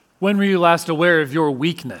When were you last aware of your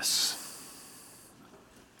weakness?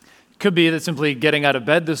 It could be that simply getting out of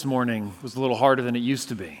bed this morning was a little harder than it used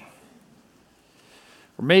to be.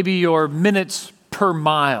 Or maybe your minutes per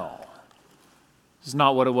mile is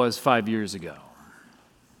not what it was 5 years ago.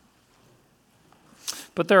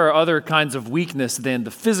 But there are other kinds of weakness than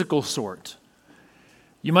the physical sort.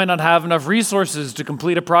 You might not have enough resources to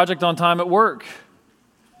complete a project on time at work,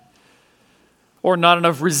 or not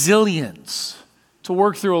enough resilience to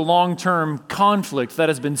work through a long-term conflict that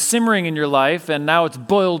has been simmering in your life and now it's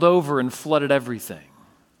boiled over and flooded everything.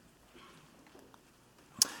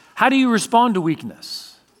 How do you respond to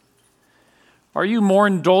weakness? Are you more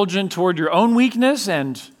indulgent toward your own weakness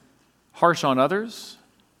and harsh on others?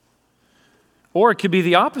 Or it could be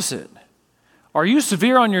the opposite. Are you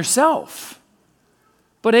severe on yourself,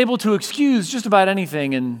 but able to excuse just about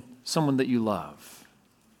anything in someone that you love?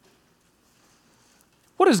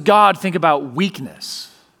 What does God think about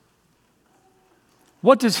weakness?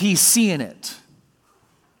 What does He see in it?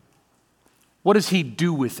 What does He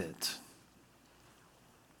do with it?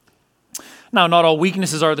 Now, not all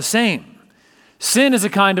weaknesses are the same. Sin is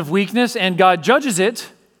a kind of weakness, and God judges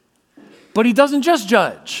it, but He doesn't just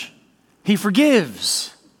judge. He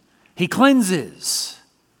forgives. He cleanses.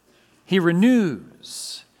 He renews.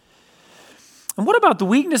 And what about the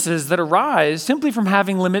weaknesses that arise simply from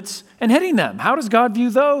having limits and hitting them? How does God view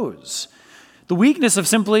those? The weakness of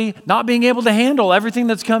simply not being able to handle everything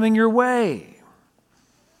that's coming your way.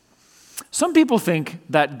 Some people think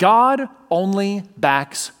that God only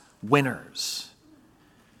backs winners.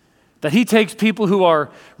 That He takes people who are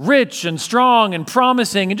rich and strong and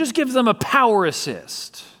promising and just gives them a power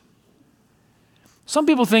assist. Some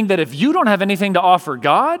people think that if you don't have anything to offer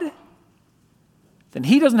God, then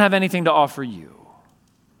He doesn't have anything to offer you.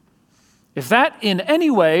 If that in any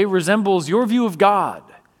way resembles your view of God,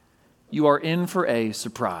 you are in for a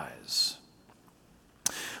surprise.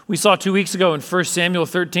 We saw 2 weeks ago in 1 Samuel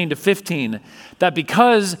 13-15 that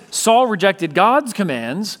because Saul rejected God's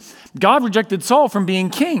commands, God rejected Saul from being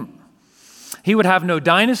king. He would have no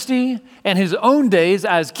dynasty, and his own days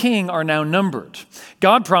as king are now numbered.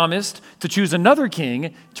 God promised to choose another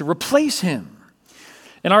king to replace him.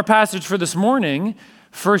 In our passage for this morning,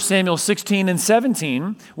 1 Samuel 16 and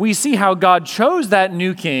 17, we see how God chose that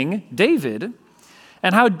new king, David,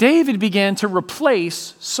 and how David began to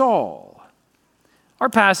replace Saul. Our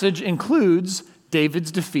passage includes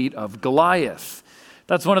David's defeat of Goliath.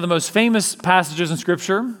 That's one of the most famous passages in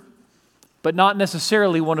Scripture, but not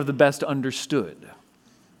necessarily one of the best understood.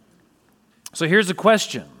 So here's a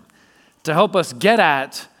question to help us get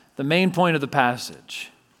at the main point of the passage.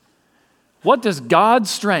 What does God's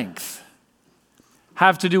strength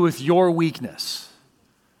have to do with your weakness?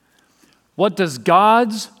 What does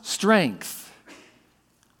God's strength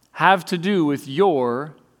have to do with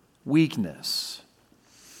your weakness?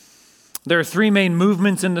 There are three main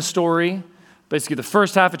movements in the story. Basically, the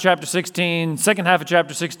first half of chapter 16, second half of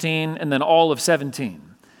chapter 16, and then all of 17.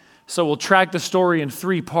 So we'll track the story in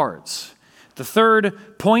three parts. The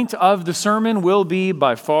third point of the sermon will be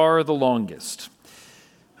by far the longest.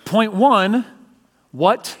 Point one,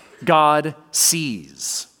 what God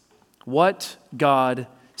sees. What God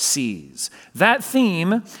sees. That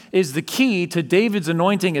theme is the key to David's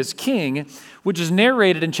anointing as king, which is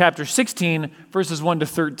narrated in chapter 16, verses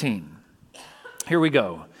 1-13. Here we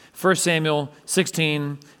go. 1 Samuel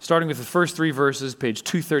 16, starting with the first three verses, page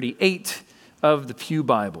 238 of the Pew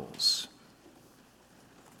Bibles.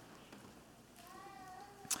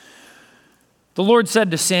 The Lord said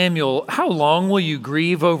to Samuel, "How long will you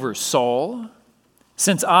grieve over Saul,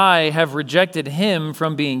 since I have rejected him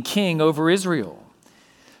from being king over Israel?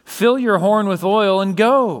 Fill your horn with oil and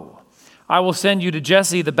go. I will send you to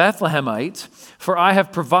Jesse the Bethlehemite, for I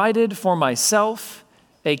have provided for myself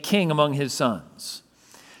a king among his sons."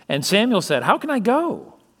 And Samuel said, "How can I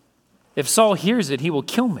go? If Saul hears it, he will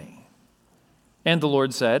kill me." And the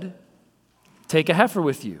Lord said, "Take a heifer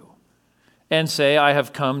with you, and say, I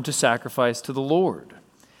have come to sacrifice to the Lord.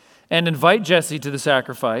 And invite Jesse to the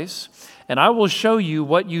sacrifice, and I will show you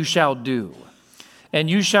what you shall do. And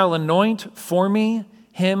you shall anoint for me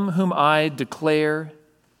him whom I declare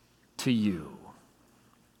to you."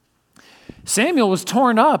 Samuel was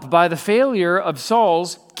torn up by the failure of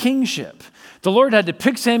Saul's kingship. The Lord had to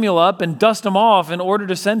pick Samuel up and dust him off in order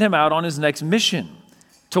to send him out on his next mission.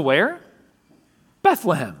 To where?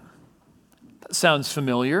 Bethlehem. That sounds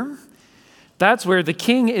familiar. That's where the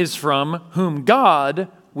king is from, whom God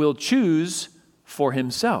will choose for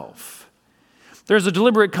himself. There's a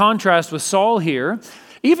deliberate contrast with Saul here.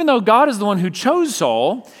 Even though God is the one who chose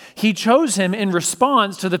Saul, he chose him in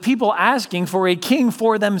response to the people asking for a king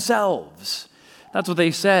for themselves. That's what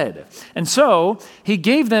they said. And so he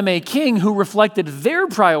gave them a king who reflected their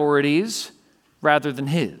priorities rather than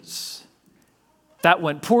his. That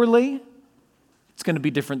went poorly. It's going to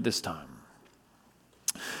be different this time.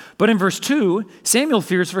 But in verse 2, Samuel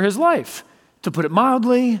fears for his life. To put it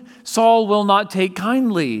mildly, Saul will not take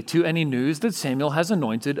kindly to any news that Samuel has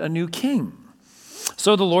anointed a new king.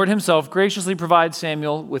 So the Lord himself graciously provides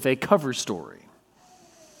Samuel with a cover story.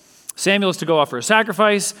 Samuel is to go offer a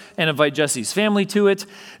sacrifice and invite Jesse's family to it.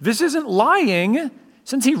 This isn't lying,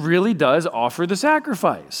 since he really does offer the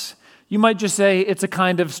sacrifice. You might just say it's a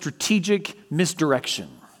kind of strategic misdirection.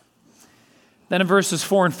 Then in verses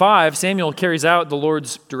 4 and 5, Samuel carries out the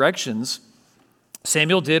Lord's directions.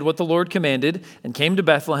 Samuel did what the Lord commanded and came to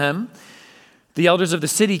Bethlehem. The elders of the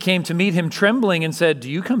city came to meet him trembling and said, "Do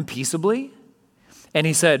you come peaceably?" And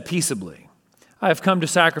he said, "Peaceably. I have come to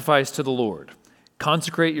sacrifice to the Lord.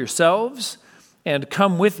 Consecrate yourselves and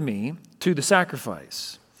come with me to the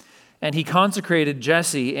sacrifice." And he consecrated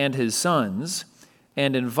Jesse and his sons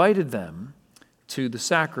and invited them to the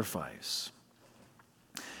sacrifice.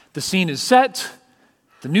 The scene is set.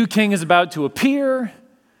 The new king is about to appear.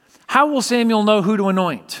 How will Samuel know who to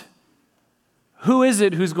anoint? Who is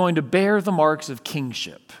it who's going to bear the marks of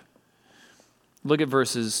kingship? Look at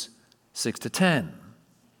verses 6 to 10.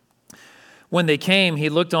 When they came, he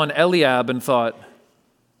looked on Eliab and thought,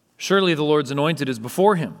 "Surely the Lord's anointed is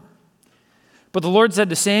before him." But the Lord said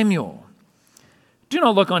to Samuel, "Do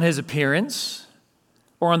not look on his appearance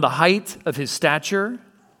or on the height of his stature,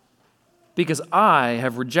 because I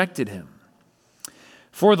have rejected him.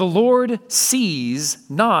 For the Lord sees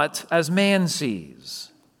not as man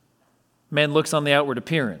sees. Man looks on the outward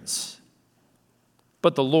appearance,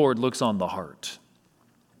 but the Lord looks on the heart."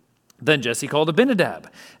 Then Jesse called Abinadab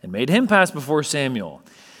and made him pass before Samuel.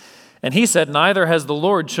 And he said, "Neither has the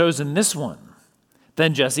Lord chosen this one."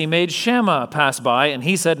 Then Jesse made Shammah pass by, and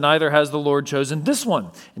he said, "Neither has the Lord chosen this one."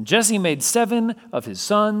 And Jesse made 7 of his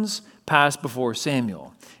sons pass before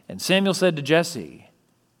Samuel. And Samuel said to Jesse,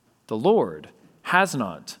 "The Lord has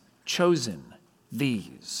not chosen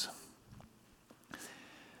these."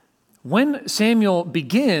 When Samuel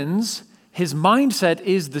begins, his mindset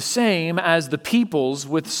is the same as the people's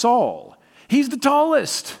with Saul. He's the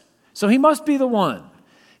tallest, so he must be the one.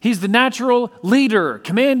 He's the natural leader,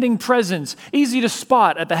 commanding presence, easy to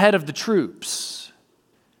spot at the head of the troops.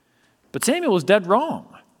 But Samuel was dead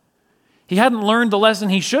wrong. He hadn't learned the lesson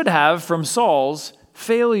he should have from Saul's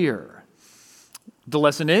failure. The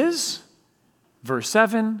lesson is, verse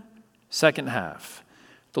 7, second half.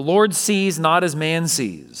 The Lord sees not as man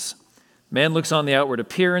sees. Man looks on the outward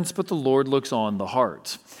appearance, but the Lord looks on the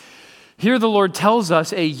heart. Here the Lord tells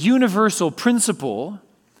us a universal principle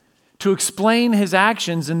to explain his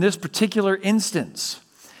actions in this particular instance.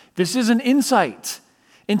 This is an insight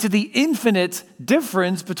into the infinite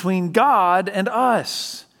difference between God and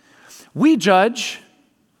us. We judge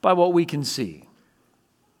by what we can see.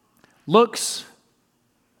 Looks,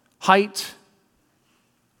 height,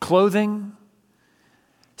 clothing,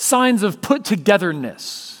 signs of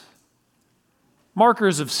put-togetherness,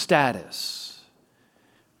 markers of status,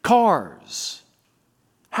 cars,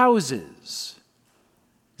 houses,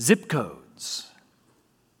 zip codes,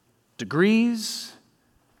 degrees,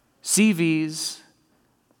 CVs,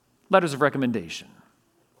 letters of recommendation.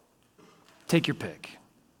 Take your pick.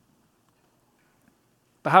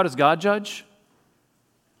 But how does God judge?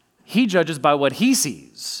 He judges by what he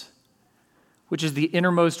sees, which is the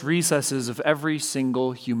innermost recesses of every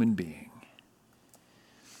single human being.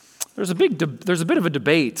 There's a bit of a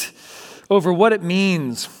debate over what it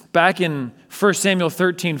means back in 1 Samuel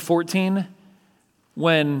 13:14,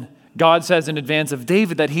 when God says in advance of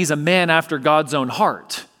David that he's a man after God's own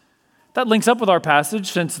heart. That links up with our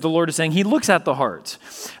passage, since the Lord is saying he looks at the heart.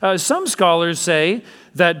 Some scholars say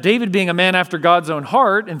that David being a man after God's own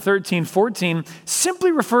heart in 13:14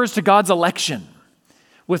 simply refers to God's election,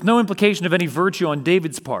 with no implication of any virtue on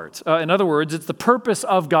David's part. In other words, it's the purpose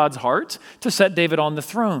of God's heart to set David on the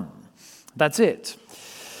throne. That's it.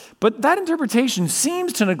 But that interpretation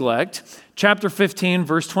seems to neglect chapter 15,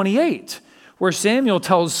 verse 28, where Samuel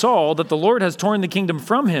tells Saul that the Lord has torn the kingdom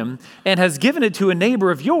from him and has given it to a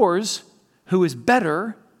neighbor of yours who is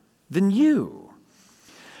better than you.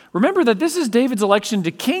 Remember that this is David's election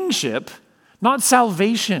to kingship, not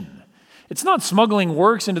salvation. It's not smuggling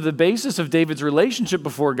works into the basis of David's relationship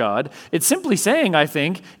before God. It's simply saying, I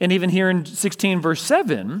think, and even here in 16 verse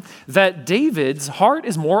 7, that David's heart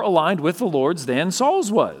is more aligned with the Lord's than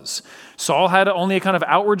Saul's was. Saul had only a kind of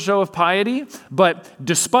outward show of piety, but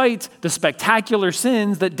despite the spectacular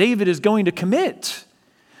sins that David is going to commit,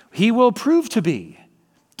 he will prove to be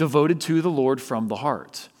devoted to the Lord from the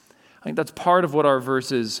heart. I think that's part of what our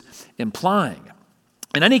verse is implying.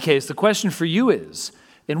 In any case, the question for you is,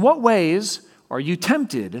 in what ways are you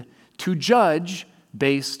tempted to judge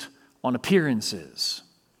based on appearances?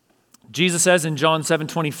 Jesus says in John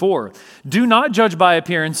 7:24, "Do not judge by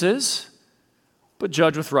appearances, but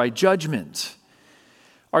judge with right judgment."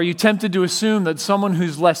 Are you tempted to assume that someone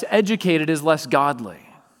who's less educated is less godly?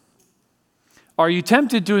 Are you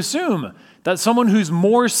tempted to assume that someone who's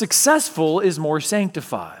more successful is more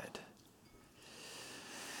sanctified?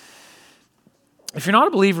 If you're not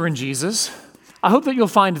a believer in Jesus, I hope that you'll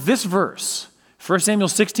find this verse, 1 Samuel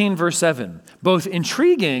 16, verse 7, both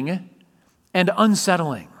intriguing and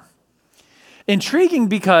unsettling. Intriguing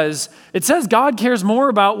because it says God cares more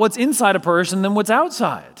about what's inside a person than what's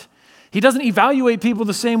outside. He doesn't evaluate people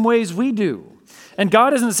the same ways we do. And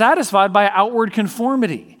God isn't satisfied by outward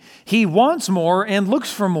conformity. He wants more and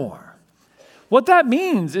looks for more. What that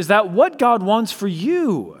means is that what God wants for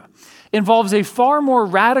you involves a far more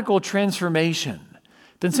radical transformation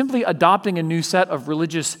than simply adopting a new set of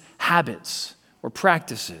religious habits or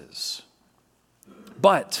practices.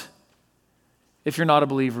 But if you're not a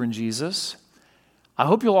believer in Jesus, I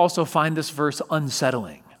hope you'll also find this verse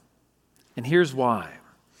unsettling. And here's why.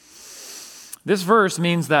 This verse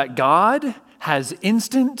means that God has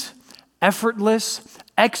instant, effortless,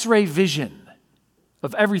 X-ray vision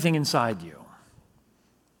of everything inside you.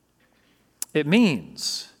 It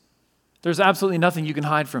means there's absolutely nothing you can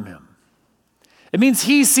hide from him. It means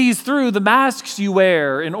he sees through the masks you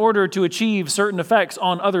wear in order to achieve certain effects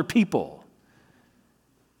on other people.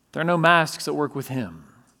 There are no masks that work with him.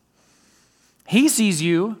 He sees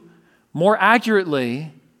you more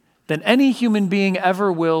accurately than any human being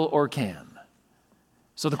ever will or can.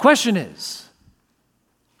 So the question is,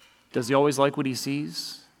 does he always like what he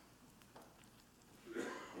sees?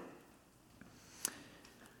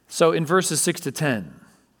 So in verses 6 to 10,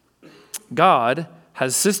 God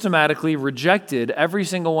has systematically rejected every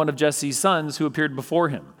single one of Jesse's sons who appeared before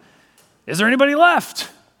him. Is there anybody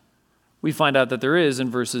left? We find out that there is in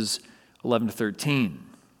verses 11 to 13.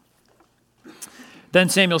 Then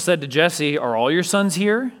Samuel said to Jesse, "Are all your sons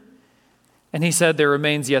here?" And he said, "There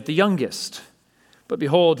remains yet the youngest. But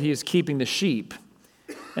behold, he is keeping the sheep."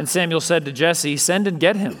 And Samuel said to Jesse, "Send and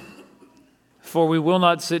get him, for we will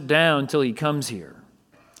not sit down till he comes here."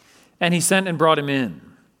 And he sent and brought him in.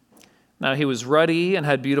 Now he was ruddy and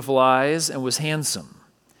had beautiful eyes and was handsome.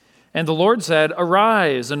 And the Lord said,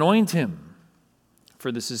 "Arise, anoint him,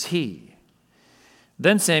 for this is he."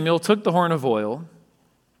 Then Samuel took the horn of oil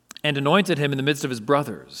and anointed him in the midst of his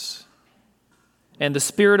brothers. And the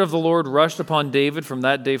Spirit of the Lord rushed upon David from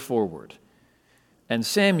that day forward. And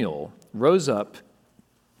Samuel rose up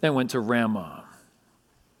and went to Ramah.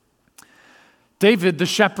 David, the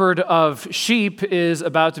shepherd of sheep, is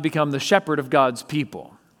about to become the shepherd of God's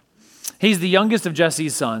people. He's the youngest of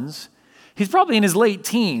Jesse's sons. He's probably in his late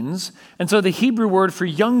teens, and so the Hebrew word for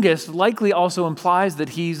youngest likely also implies that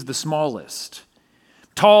he's the smallest.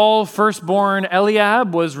 Tall, firstborn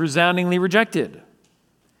Eliab was resoundingly rejected.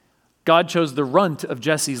 God chose the runt of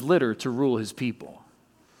Jesse's litter to rule his people.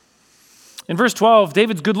 In verse 12,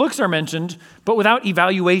 David's good looks are mentioned, but without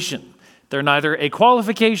evaluation. They're neither a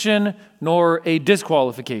qualification nor a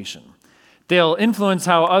disqualification. They'll influence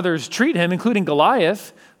how others treat him, including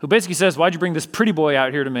Goliath, who basically says, "Why'd you bring this pretty boy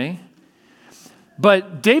out here to me?"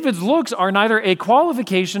 But David's looks are neither a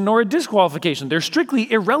qualification nor a disqualification. They're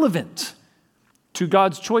strictly irrelevant to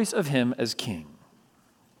God's choice of him as king.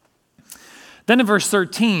 Then in verse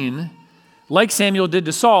 13, like Samuel did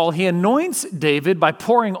to Saul, he anoints David by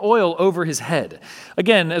pouring oil over his head.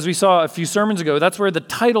 Again, as we saw a few sermons ago, that's where the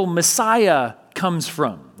title Messiah comes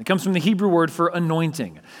from. It comes from the Hebrew word for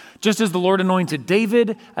anointing. Just as the Lord anointed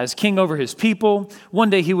David as king over his people, one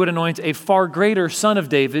day he would anoint a far greater son of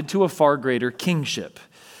David to a far greater kingship.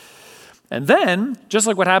 And then, just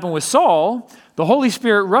like what happened with Saul, the Holy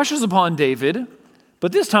Spirit rushes upon David,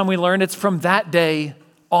 but this time we learn it's from that day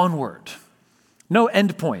onward. No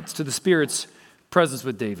endpoints to the Spirit's presence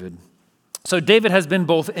with David. So David has been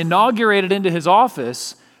both inaugurated into his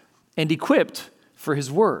office and equipped for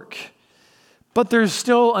his work. But there's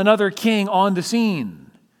still another king on the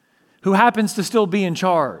scene who happens to still be in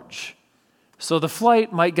charge. So the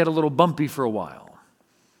flight might get a little bumpy for a while,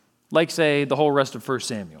 like, say, the whole rest of 1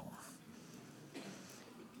 Samuel.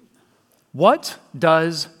 What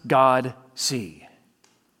does God see?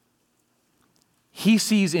 He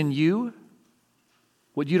sees in you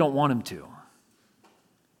what you don't want him to.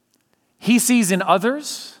 He sees in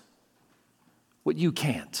others what you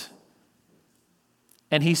can't.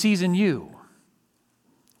 And he sees in you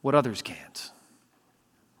what others can't.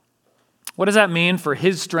 What does that mean for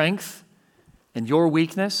his strength and your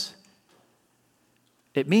weakness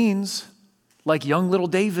It means, like young little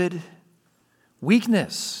David,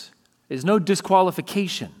 weakness is no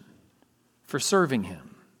disqualification for serving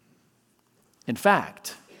him. In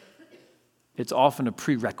fact, it's often a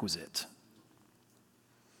prerequisite.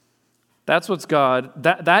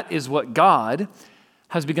 That is what God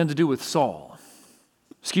has begun to do with Saul.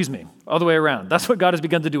 Other way around. That's what God has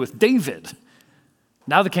begun to do with David.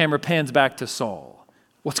 Now the camera pans back to Saul.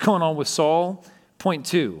 What's going on with Saul? Point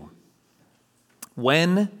 2.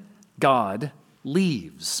 When God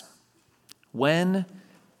leaves. When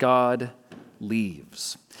God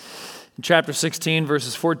leaves. In chapter 16,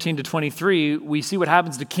 verses 14 to 23, we see what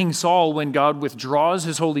happens to King Saul when God withdraws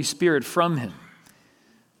his Holy Spirit from him.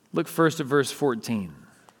 Look first at verse 14.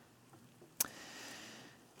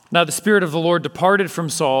 Now the Spirit of the Lord departed from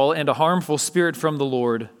Saul, and a harmful spirit from the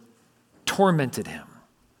Lord tormented him.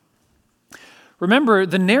 Remember,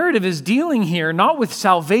 the narrative is dealing here not with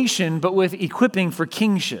salvation, but with equipping for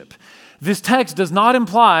kingship. This text does not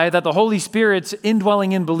imply that the Holy Spirit's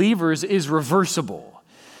indwelling in believers is reversible.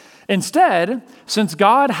 Instead, since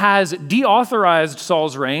God has deauthorized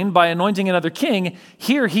Saul's reign by anointing another king,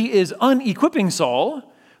 here he is unequipping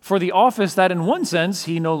Saul for the office that in one sense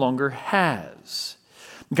he no longer has.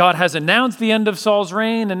 God has announced the end of Saul's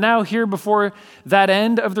reign, and now here before that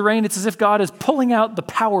end of the reign, it's as if God is pulling out the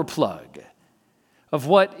power plug of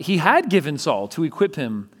what he had given Saul to equip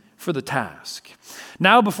him for the task.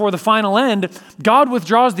 Now before the final end, God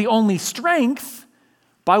withdraws the only strength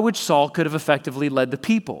by which Saul could have effectively led the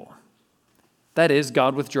people. That is,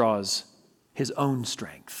 God withdraws his own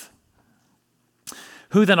strength.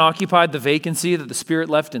 Who then occupied the vacancy that the Spirit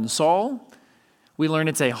left in Saul? We learn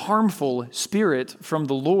it's a harmful spirit from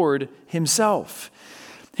the Lord himself.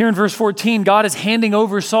 Here in verse 14, God is handing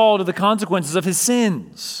over Saul to the consequences of his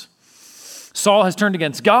sins. Saul has turned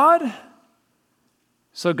against God,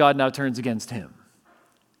 so God now turns against him.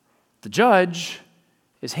 The judge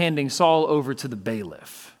is handing Saul over to the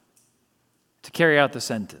bailiff to carry out the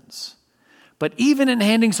sentence. But even in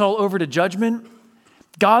handing Saul over to judgment,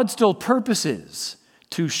 God still purposes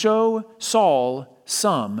to show Saul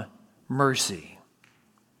some mercy.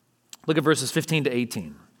 Look at verses 15 to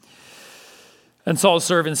 18. And Saul's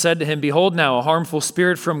servant said to him, "Behold now, a harmful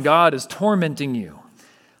spirit from God is tormenting you.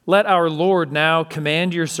 Let our Lord now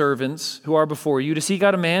command your servants who are before you to seek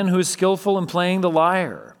out a man who is skillful in playing the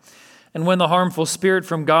lyre. And when the harmful spirit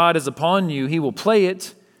from God is upon you, he will play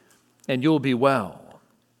it, and you'll be well."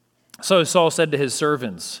 So Saul said to his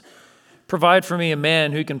servants, "Provide for me a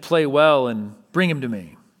man who can play well, and bring him to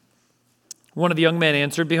me." One of the young men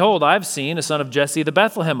answered, "Behold, I have seen a son of Jesse the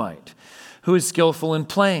Bethlehemite, who is skillful in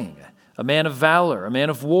playing, a man of valor, a man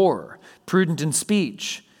of war, prudent in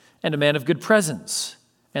speech, and a man of good presence,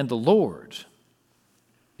 and the Lord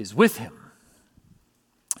is with him."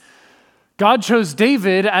 God chose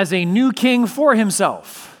David as a new king for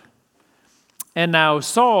himself. And now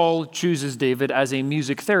Saul chooses David as a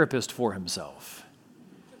music therapist for himself.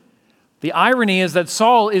 The irony is that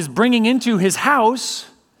Saul is bringing into his house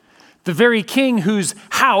the very king whose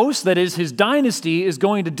house, that is his dynasty, is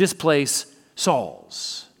going to displace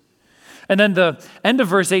Saul's. And then the end of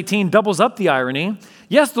verse 18 doubles up the irony.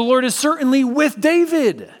 Yes, the Lord is certainly with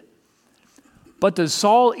David. But does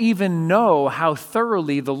Saul even know how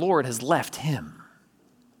thoroughly the Lord has left him?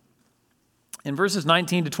 In verses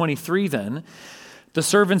 19 to 23 then, the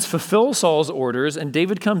servants fulfill Saul's orders, and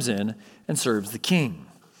David comes in and serves the king.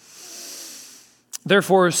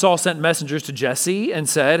 Therefore Saul sent messengers to Jesse and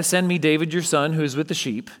said, "Send me David your son who is with the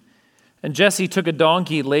sheep." And Jesse took a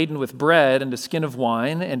donkey laden with bread and a skin of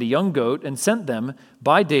wine and a young goat and sent them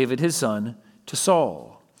by David his son to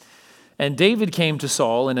Saul. And David came to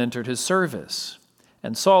Saul and entered his service.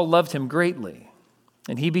 And Saul loved him greatly,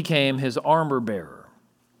 and he became his armor bearer.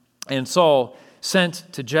 And Saul sent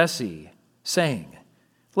to Jesse, saying,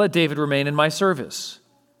 "Let David remain in my service,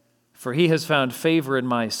 for he has found favor in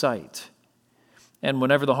my sight." And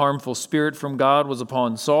whenever the harmful spirit from God was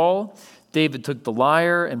upon Saul, David took the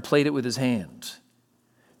lyre and played it with his hand.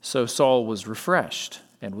 So Saul was refreshed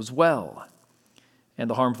and was well, and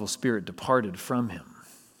the harmful spirit departed from him.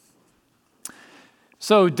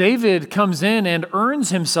 So David comes in and earns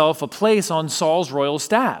himself a place on Saul's royal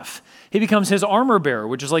staff. He becomes his armor bearer,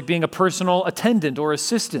 which is like being a personal attendant or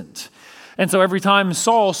assistant. And so every time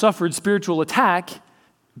Saul suffered spiritual attack,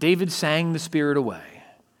 David sang the spirit away.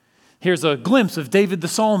 Here's a glimpse of David the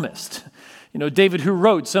psalmist. David who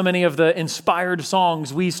wrote so many of the inspired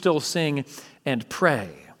songs we still sing and pray.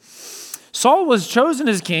 Saul was chosen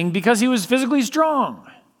as king because he was physically strong.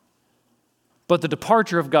 But the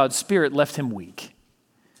departure of God's Spirit left him weak.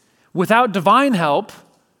 Without divine help,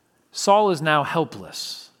 Saul is now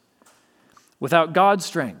helpless. Without God's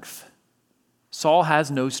strength, Saul has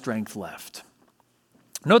no strength left.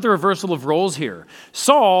 Note the reversal of roles here.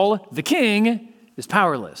 Saul, the king, is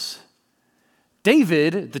powerless.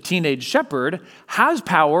 David, the teenage shepherd, has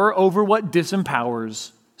power over what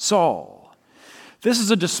disempowers Saul. This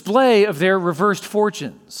is a display of their reversed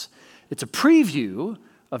fortunes. It's a preview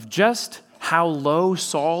of just how low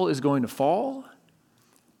Saul is going to fall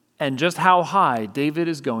and just how high David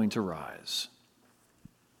is going to rise.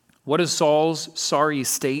 What does Saul's sorry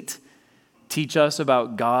state teach us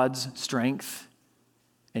about God's strength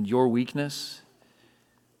and your weakness?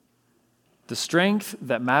 The strength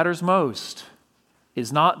that matters most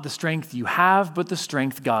is not the strength you have, but the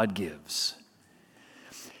strength God gives.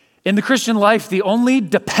 In the Christian life, the only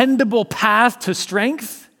dependable path to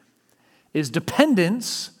strength is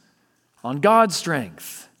dependence on God's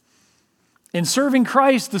strength. In serving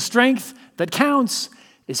Christ, the strength that counts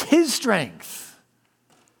is His strength,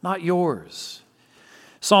 not yours.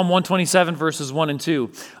 Psalm 127, verses 1 and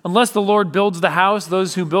 2. Unless the Lord builds the house,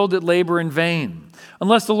 those who build it labor in vain.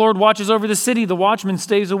 Unless the Lord watches over the city, the watchman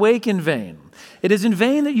stays awake in vain. It is in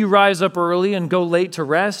vain that you rise up early and go late to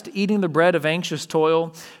rest, eating the bread of anxious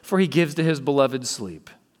toil, for He gives to His beloved sleep.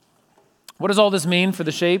 What does all this mean for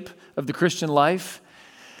the shape of the Christian life?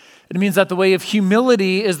 It means that the way of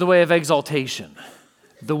humility is the way of exaltation.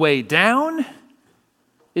 The way down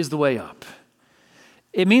is the way up.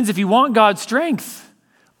 It means if you want God's strength,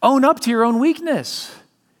 own up to your own weakness.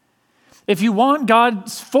 If you want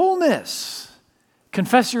God's fullness,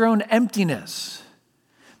 confess your own emptiness.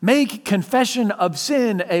 Make confession of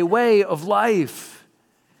sin a way of life.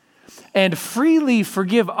 And freely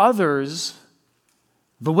forgive others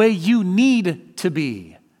the way you need to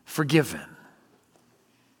be forgiven.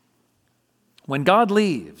 When God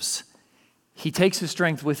leaves, He takes His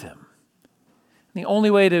strength with Him. The only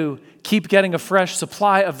way to keep getting a fresh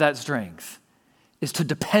supply of that strength is to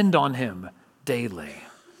depend on Him daily.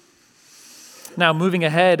 Now, moving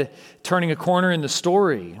ahead, turning a corner in the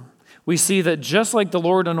story, we see that just like the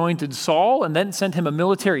Lord anointed Saul and then sent him a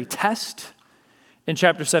military test in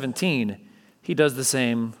chapter 17, He does the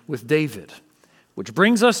same with David. Which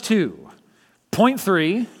brings us to point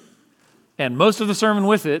 3, and most of the sermon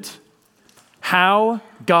with it, how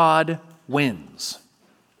God wins.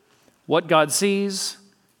 What God sees,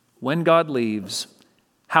 when God leaves,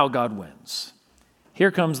 how God wins.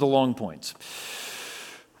 Here comes the long points.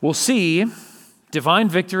 We'll see divine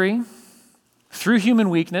victory through human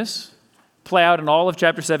weakness play out in all of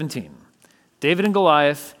chapter 17. David and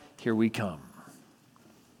Goliath, here we come.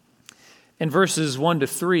 In verses 1 to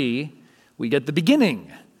 3, we get the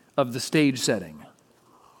beginning of the stage setting.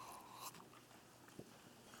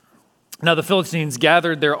 Now the Philistines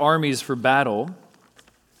gathered their armies for battle,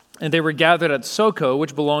 and they were gathered at Soko,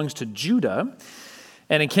 which belongs to Judah,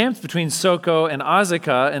 and encamped between Soko and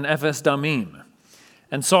Azekah and Ephes Dammim.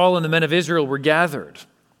 And Saul and the men of Israel were gathered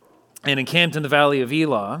and encamped in the valley of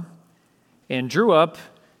Elah and drew up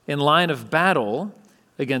in line of battle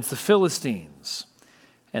against the Philistines.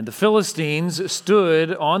 And the Philistines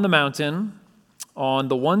stood on the mountain on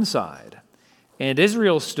the one side, and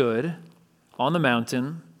Israel stood on the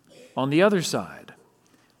mountain on the other side,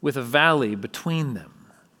 with a valley between them.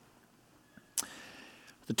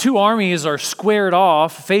 The two armies are squared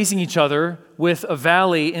off, facing each other with a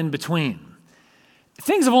valley in between.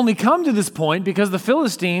 Things have only come to this point because the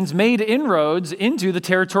Philistines made inroads into the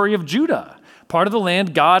territory of Judah, part of the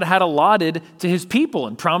land God had allotted to His people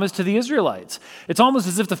and promised to the Israelites. It's almost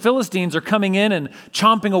as if the Philistines are coming in and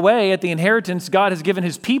chomping away at the inheritance God has given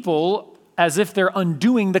His people, as if they're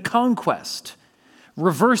undoing the conquest,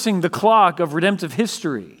 reversing the clock of redemptive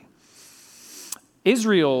history.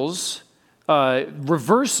 Israel's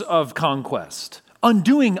reverse of conquest,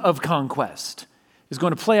 undoing of conquest, is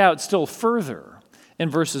going to play out still further in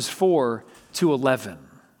verses 4 to 11.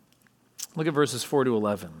 Look at verses 4 to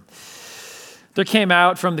 11. There came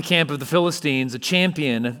out from the camp of the Philistines a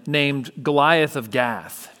champion named Goliath of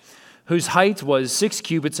Gath, whose height was 6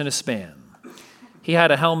 cubits and a span. He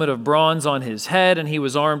had a helmet of bronze on his head, and he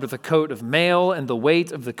was armed with a coat of mail, and the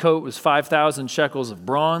weight of the coat was 5,000 shekels of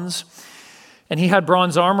bronze. And he had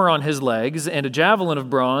bronze armor on his legs, and a javelin of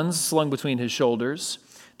bronze slung between his shoulders.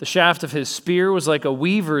 The shaft of his spear was like a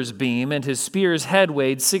weaver's beam, and his spear's head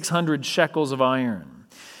weighed 600 shekels of iron.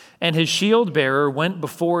 And his shield bearer went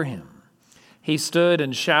before him. He stood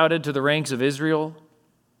and shouted to the ranks of Israel,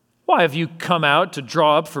 "Why have you come out to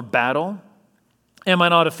draw up for battle? Am I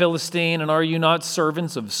not a Philistine, and are you not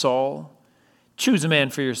servants of Saul? Choose a man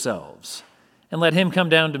for yourselves, and let him come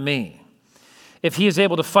down to me. If he is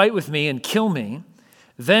able to fight with me and kill me,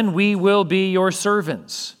 then we will be your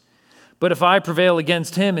servants. But if I prevail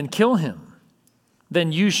against him and kill him,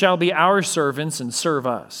 Then you shall be our servants and serve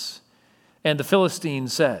us." And the Philistine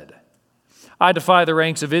said, "I defy the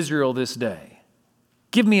ranks of Israel this day.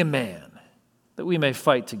 Give me a man, that we may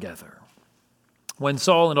fight together." When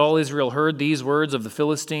Saul and all Israel heard these words of the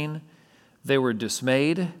Philistine, they were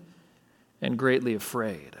dismayed and greatly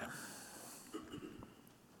afraid.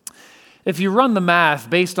 If you run the math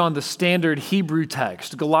based on the standard Hebrew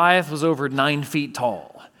text, Goliath was over 9 feet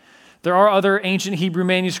tall. There are other ancient Hebrew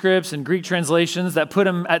manuscripts and Greek translations that put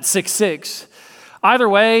him at 6'6". Either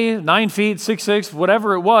way, 9 feet, 6'6",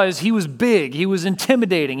 whatever it was, he was big, he was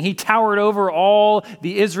intimidating, he towered over all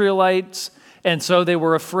the Israelites, and so they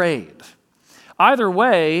were afraid. Either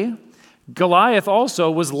way, Goliath also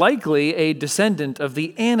was likely a descendant of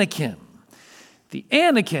the Anakim. The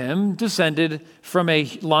Anakim descended from a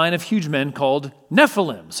line of huge men called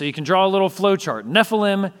Nephilim. So you can draw a little flow chart.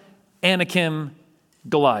 Nephilim, Anakim,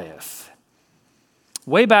 Goliath.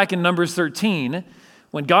 Way back in Numbers 13,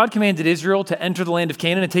 when God commanded Israel to enter the land of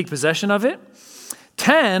Canaan and take possession of it,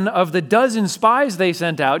 10 of the dozen spies they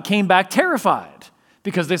sent out came back terrified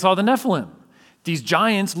because they saw the Nephilim, these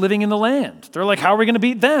giants living in the land. They're like, how are we going to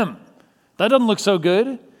beat them? That doesn't look so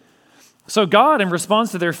good. So God, in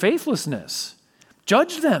response to their faithlessness,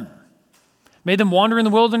 judged them, made them wander in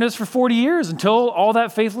the wilderness for 40 years until all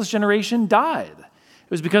that faithless generation died.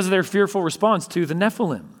 It was because of their fearful response to the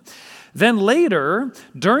Nephilim. Then later,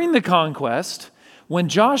 during the conquest, when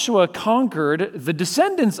Joshua conquered the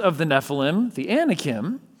descendants of the Nephilim, the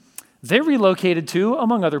Anakim, they relocated to,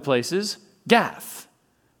 among other places, Gath,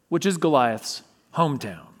 which is Goliath's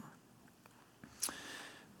hometown.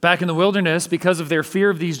 Back in the wilderness, because of their fear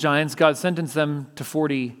of these giants, God sentenced them to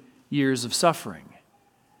 40 years of suffering.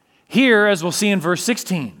 Here, as we'll see in verse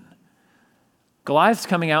 16, Goliath's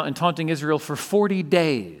coming out and taunting Israel for 40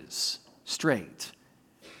 days straight.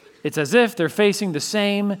 It's as if they're facing the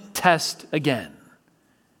same test again.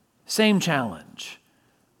 Same challenge.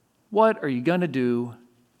 What are you going to do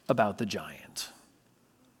about the giant?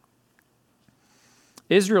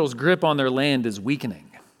 Israel's grip on their land is weakening.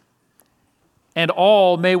 And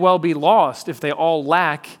all may well be lost if they all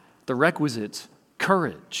lack the requisite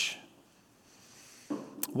courage.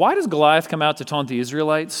 Why does Goliath come out to taunt the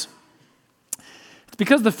Israelites? It's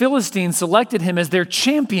because the Philistines selected him as their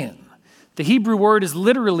champion. The Hebrew word is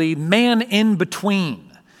literally man in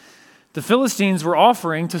between. The Philistines were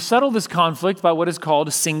offering to settle this conflict by what is called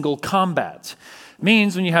a single combat. It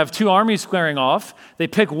means when you have two armies squaring off, they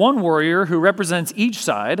pick one warrior who represents each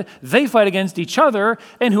side, they fight against each other,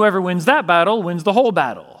 and whoever wins that battle wins the whole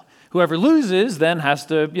battle. Whoever loses then has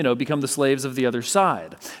to, become the slaves of the other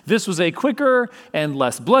side. This was a quicker and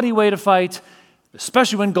less bloody way to fight,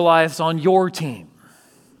 especially when Goliath's on your team.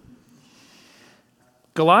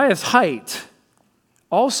 Goliath's height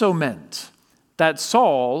also meant that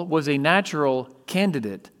Saul was a natural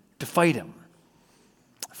candidate to fight him.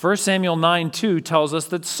 1 Samuel 9:2 tells us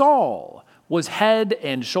that Saul was head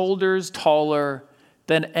and shoulders taller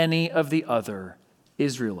than any of the other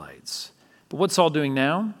Israelites. But what's Saul doing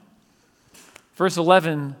now? Verse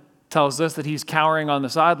 11 tells us that he's cowering on the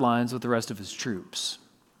sidelines with the rest of his troops.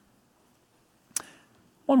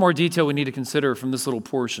 One more detail we need to consider from this little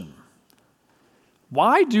portion.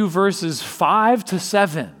 Why do verses 5 to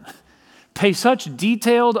 7 pay such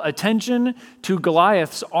detailed attention to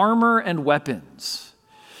Goliath's armor and weapons?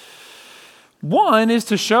 One is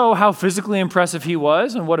to show how physically impressive he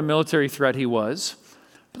was and what a military threat he was.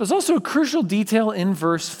 But there's also a crucial detail in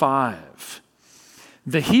verse 5.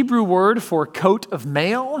 The Hebrew word for coat of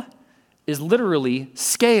mail is literally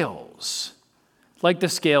scales, like the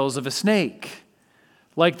scales of a snake,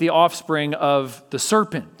 like the offspring of the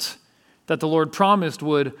serpent that the Lord promised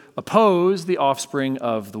would oppose the offspring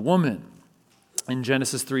of the woman in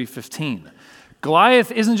Genesis 3:15.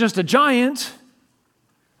 Goliath isn't just a giant,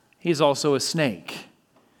 he's also a snake.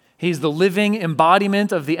 He's the living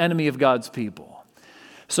embodiment of the enemy of God's people.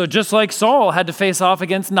 So just like Saul had to face off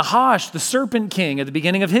against Nahash, the serpent king, at the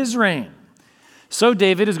beginning of his reign, so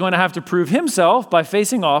David is going to have to prove himself by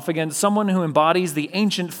facing off against someone who embodies the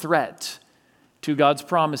ancient threat to God's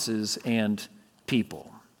promises and people.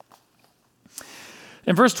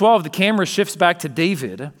 In verse 12, the camera shifts back to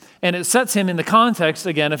David, and it sets him in the context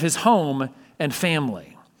again of his home and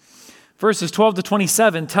family. Verses 12 to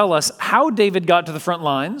 27 tell us how David got to the front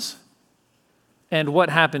lines and what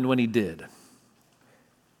happened when he did.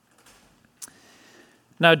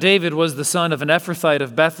 Now, David was the son of an Ephrathite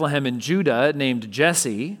of Bethlehem in Judah named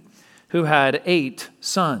Jesse, who had 8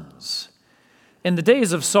 sons. In the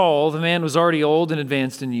days of Saul, the man was already old and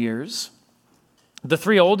advanced in years. The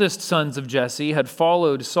 3 oldest sons of Jesse had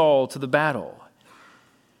followed Saul to the battle.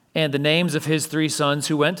 And the names of his 3 sons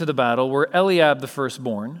who went to the battle were Eliab the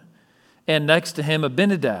firstborn, and next to him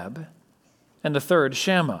Abinadab, and the third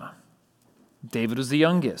Shammah. David was the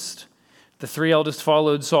youngest. The 3 eldest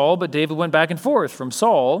followed Saul, but David went back and forth from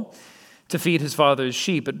Saul to feed his father's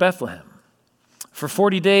sheep at Bethlehem. For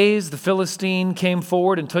 40 days the Philistine came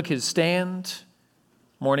forward and took his stand,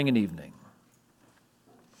 morning and evening.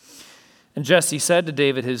 And Jesse said to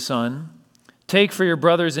David his son, "Take for your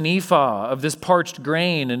brothers an ephah of this parched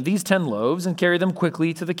grain and these 10 loaves, and carry them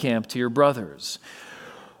quickly to the camp to your brothers.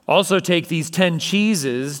 Also take these 10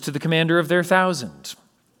 cheeses to the commander of their 1,000.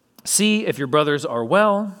 See if your brothers are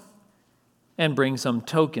well, and bring some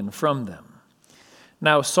token from them."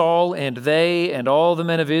 Now Saul and they and all the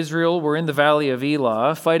men of Israel were in the valley of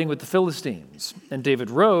Elah, fighting with the Philistines. And David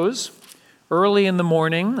rose early in the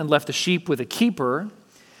morning and left the sheep with a keeper,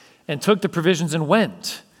 and took the provisions and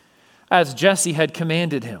went, as Jesse had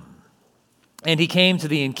commanded him. And he came to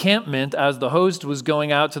the encampment as the host was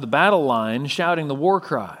going out to the battle line, shouting the war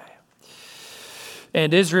cry.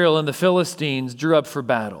 And Israel and the Philistines drew up for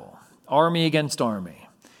battle, army against army.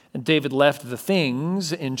 And David left the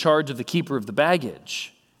things in charge of the keeper of the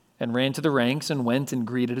baggage, and ran to the ranks and went and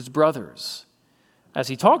greeted his brothers. As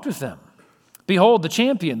he talked with them, behold, the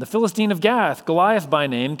champion, the Philistine of Gath, Goliath by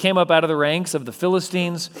name, came up out of the ranks of the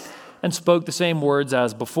Philistines and spoke the same words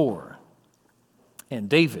as before. And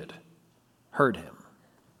David heard him.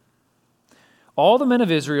 All the men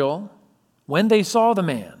of Israel, when they saw the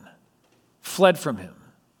man, fled from him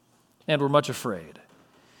and were much afraid.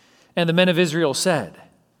 And the men of Israel said,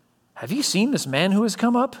 "Have you seen this man who has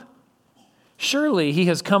come up? Surely he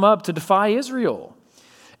has come up to defy Israel.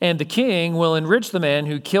 And the king will enrich the man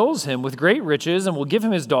who kills him with great riches, and will give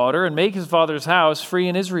him his daughter and make his father's house free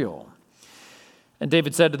in Israel." And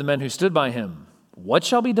David said to the men who stood by him, "What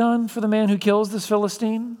shall be done for the man who kills this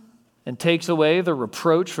Philistine and takes away the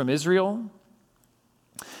reproach from Israel?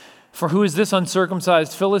 For who is this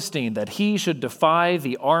uncircumcised Philistine that he should defy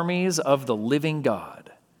the armies of the living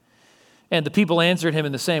God?" And the people answered him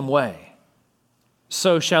in the same way,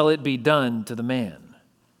 "So shall it be done to the man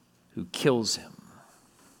who kills him."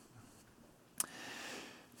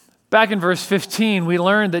 Back in verse 15, we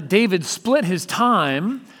learned that David split his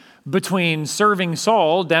time between serving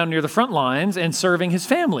Saul down near the front lines and serving his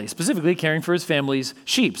family, specifically caring for his family's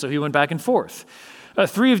sheep. So he went back and forth.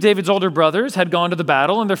 3 of David's older brothers had gone to the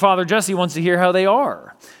battle, and their father Jesse wants to hear how they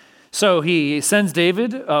are. So he sends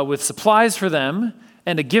David with supplies for them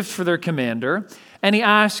and a gift for their commander, and he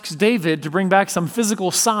asks David to bring back some physical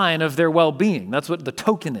sign of their well-being. That's what the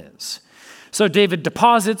token is. So David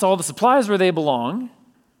deposits all the supplies where they belong,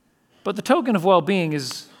 but the token of well-being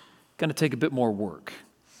is going to take a bit more work.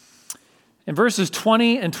 In verses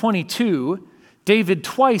 20 and 22, David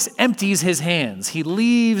twice empties his hands. He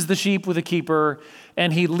leaves the sheep with a keeper,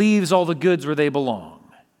 and he leaves all the goods where they belong.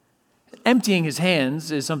 Emptying his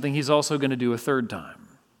hands is something he's also going to do a third time.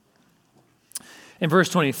 In verse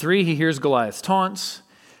 23, he hears Goliath's taunts.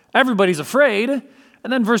 Everybody's afraid.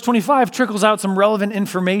 And then verse 25 trickles out some relevant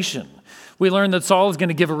information. We learn that Saul is going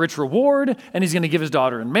to give a rich reward, and he's going to give his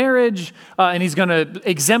daughter in marriage, and he's going to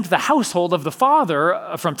exempt the household of the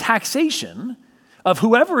father from taxation of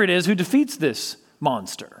whoever it is who defeats this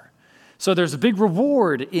monster. So there's a big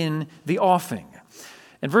reward in the offing.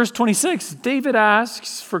 In verse 26, David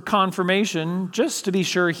asks for confirmation just to be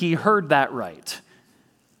sure he heard that right.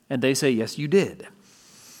 And they say, "Yes, you did."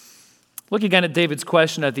 Look again at David's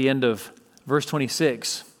question at the end of verse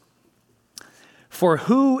 26. "For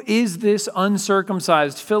who is this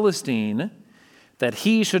uncircumcised Philistine that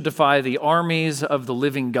he should defy the armies of the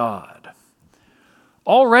living God?"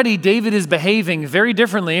 Already David is behaving very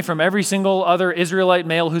differently from every single other Israelite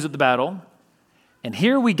male who's at the battle. And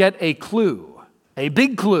here we get a clue, a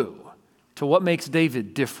big clue, to what makes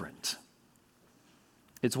David different.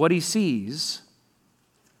 It's what he sees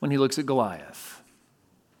when he looks at Goliath.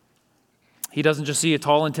 He doesn't just see a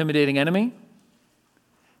tall, intimidating enemy.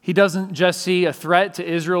 He doesn't just see a threat to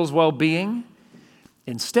Israel's well-being.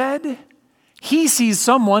 Instead, he sees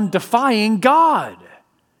someone defying God.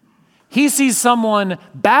 He sees someone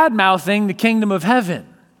bad-mouthing the kingdom of heaven.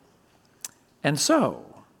 And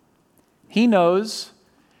so, he knows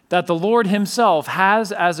that the Lord himself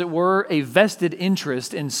has, as it were, a vested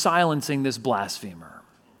interest in silencing this blasphemer.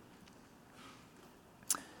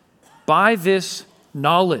 By this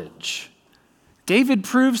knowledge, David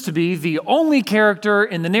proves to be the only character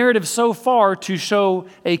in the narrative so far to show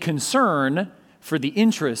a concern for the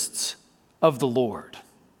interests of the Lord.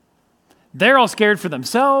 They're all scared for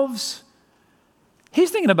themselves. He's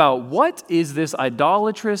thinking about, what is this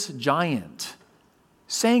idolatrous giant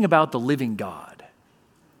saying about the living God?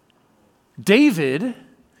 David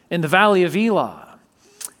in the valley of Elah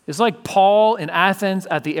is like Paul in Athens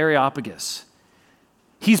at the Areopagus.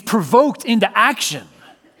 He's provoked into action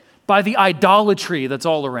by the idolatry that's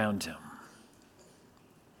all around him.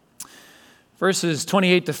 Verses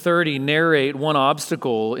 28 to 30 narrate one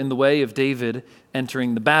obstacle in the way of David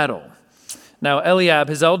entering the battle. Now Eliab,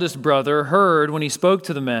 his eldest brother, heard when he spoke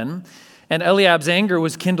to the men, and Eliab's anger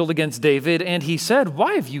was kindled against David, and he said,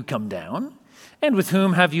 "Why have you come down? And with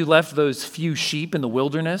whom have you left those few sheep in the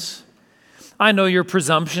wilderness? I know your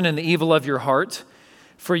presumption and the evil of your heart,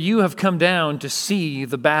 for you have come down to see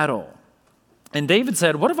the battle." And David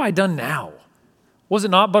said, "What have I done now? Was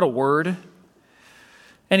it not but a word?"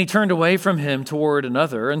 And he turned away from him toward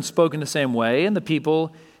another and spoke in the same way, and the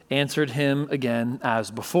people answered him again as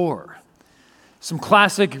before. Some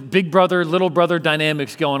classic big brother, little brother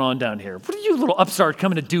dynamics going on down here. What are you little upstart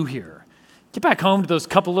coming to do here? Get back home to those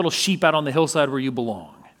couple little sheep out on the hillside where you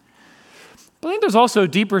belong. But I think there's also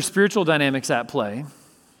deeper spiritual dynamics at play.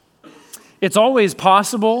 It's always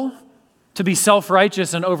possible to be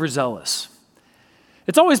self-righteous and overzealous.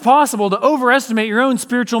 It's always possible to overestimate your own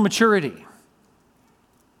spiritual maturity.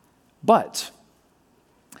 But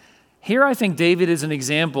here I think David is an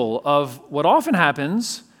example of what often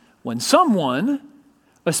happens when someone,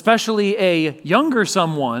 especially a younger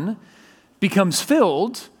someone, becomes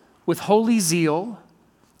filled with holy zeal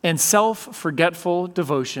and self-forgetful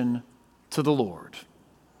devotion to the Lord.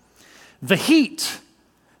 The heat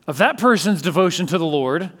of that person's devotion to the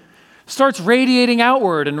Lord starts radiating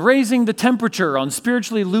outward and raising the temperature on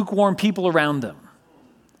spiritually lukewarm people around them,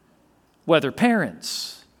 whether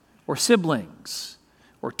parents or siblings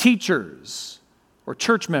or teachers or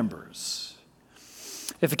church members.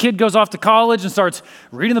 If a kid goes off to college and starts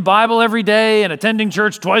reading the Bible every day and attending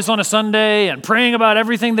church twice on a Sunday and praying about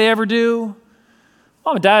everything they ever do,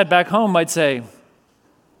 mom and dad back home might say,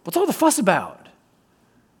 "What's all the fuss about?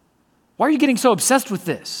 Why are you getting so obsessed with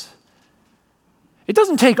this?" It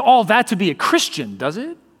doesn't take all that to be a Christian, does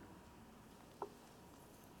it?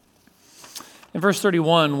 In verse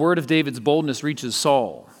 31, word of David's boldness reaches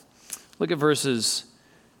Saul. Look at verses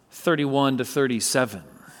 31 to 37.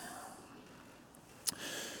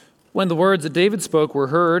 When the words that David spoke were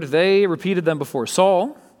heard, they repeated them before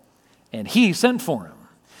Saul, and he sent for him.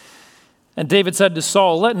 And David said to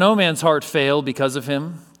Saul, "Let no man's heart fail because of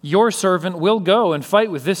him. Your servant will go and fight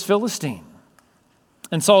with this Philistine."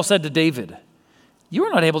 And Saul said to David, "You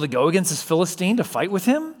are not able to go against this Philistine to fight with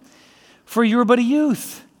him, for you are but a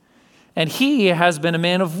youth, and he has been a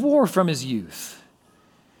man of war from his youth."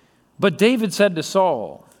 But David said to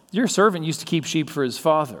Saul, "Your servant used to keep sheep for his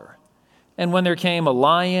father. And when there came a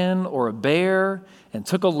lion or a bear and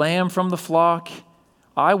took a lamb from the flock,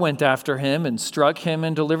 I went after him and struck him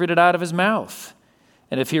and delivered it out of his mouth.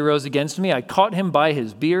 And if he rose against me, I caught him by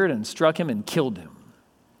his beard and struck him and killed him.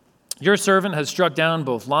 Your servant has struck down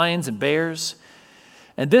both lions and bears,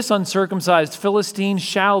 and this uncircumcised Philistine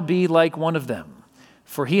shall be like one of them,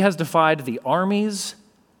 for he has defied the armies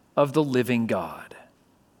of the living God."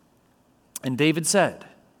 And David said,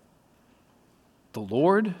 "The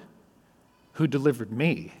Lord who delivered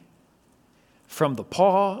me from the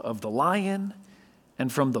paw of the lion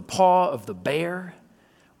and from the paw of the bear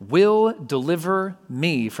will deliver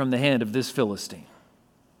me from the hand of this Philistine."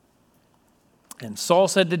 And Saul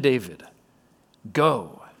said to David,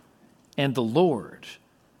 "Go, and the Lord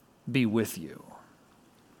be with you."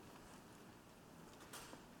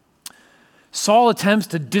 Saul attempts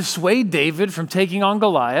to dissuade David from taking on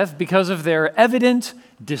Goliath because of their evident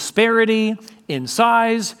disparity in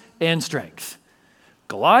size and strength.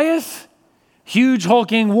 Goliath, huge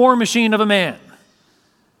hulking war machine of a man.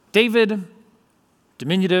 David,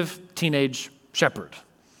 diminutive teenage shepherd.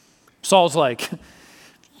 Saul's like,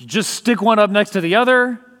 you just stick one up next to the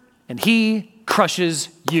other, and he crushes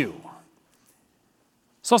you.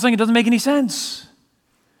 Saul's saying it doesn't make any sense.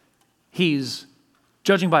 He's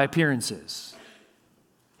judging by appearances.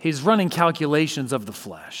 He's running calculations of the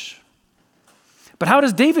flesh. But how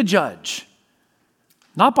does David judge?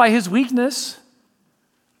 Not by his weakness,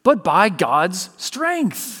 but by God's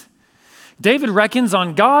strength. David reckons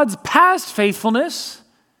on God's past faithfulness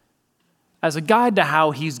as a guide to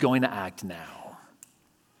how he's going to act now.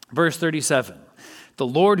 Verse 37, "The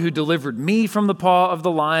Lord who delivered me from the paw of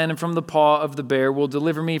the lion and from the paw of the bear will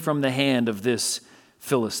deliver me from the hand of this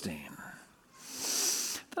Philistine."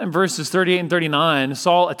 In verses 38 and 39,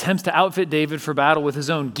 Saul attempts to outfit David for battle with his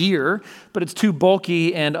own gear, but it's too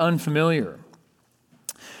bulky and unfamiliar.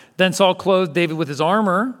 Then Saul clothed David with his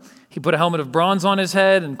armor. He put a helmet of bronze on his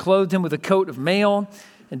head and clothed him with a coat of mail.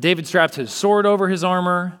 And David strapped his sword over his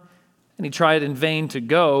armor, and he tried in vain to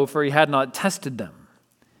go, for he had not tested them.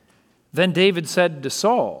 Then David said to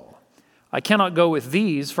Saul, I cannot go with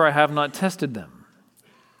these, for I have not tested them.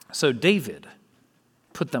 So David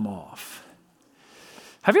put them off.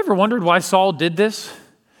 Have you ever wondered why Saul did this?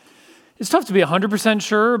 It's tough to be 100%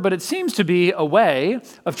 sure, but it seems to be a way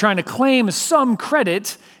of trying to claim some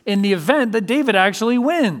credit in the event that David actually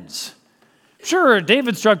wins. Sure,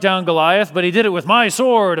 David struck down Goliath, but he did it with my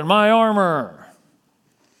sword and my armor.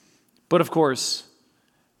 But of course,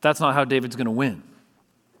 that's not how David's going to win.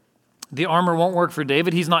 The armor won't work for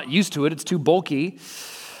David. He's not used to it. It's too bulky.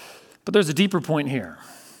 But there's a deeper point here.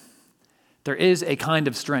 There is a kind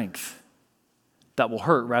of strength that will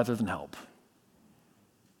hurt rather than help.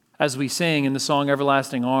 As we sing in the song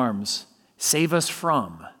Everlasting Arms, save us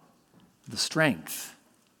from the strength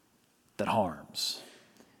that harms.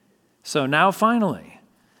 So now finally,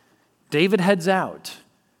 David heads out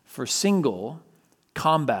for single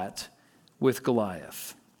combat with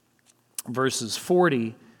Goliath. Verses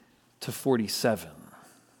 40 to 47.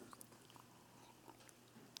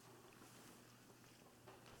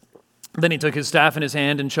 Then he took his staff in his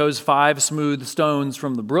hand and chose 5 smooth stones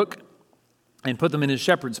from the brook and put them in his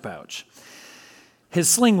shepherd's pouch. His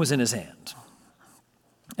sling was in his hand,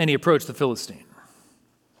 and he approached the Philistine.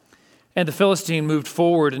 And the Philistine moved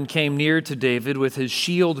forward and came near to David with his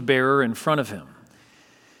shield bearer in front of him.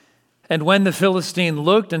 And when the Philistine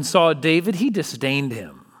looked and saw David, he disdained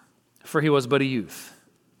him, for he was but a youth,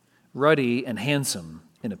 ruddy and handsome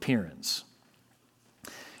in appearance.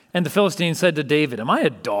 And the Philistine said to David, am I a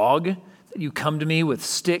dog that you come to me with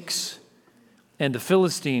sticks? And the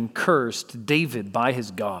Philistine cursed David by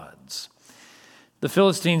his gods. The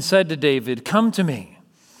Philistine said to David, come to me,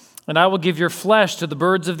 and I will give your flesh to the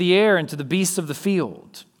birds of the air and to the beasts of the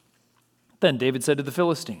field. Then David said to the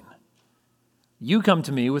Philistine, you come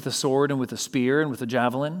to me with a sword and with a spear and with a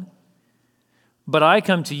javelin, but I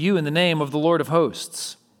come to you in the name of the Lord of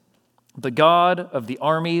hosts, the God of the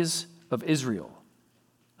armies of Israel,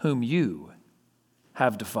 whom you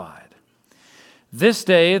have defied. This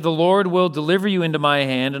day the Lord will deliver you into my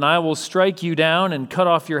hand, and I will strike you down and cut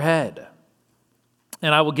off your head.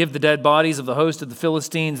 And I will give the dead bodies of the host of the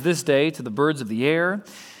Philistines this day to the birds of the air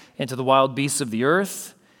and to the wild beasts of the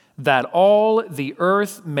earth, that all the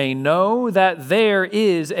earth may know that there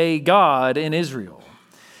is a God in Israel,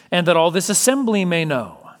 and that all this assembly may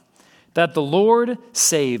know that the Lord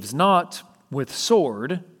saves not with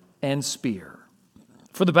sword and spear.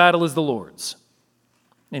 For the battle is the Lord's,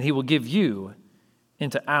 and he will give you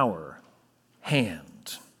into our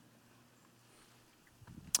hand.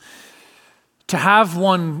 To have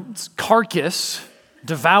one's carcass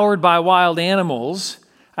devoured by wild animals,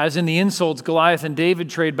 as in the insults Goliath and David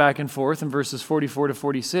trade back and forth in verses 44 to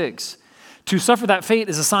 46, to suffer that fate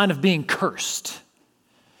is a sign of being cursed.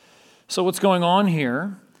 So what's going on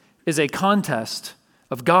here is a contest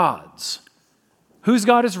of gods. Whose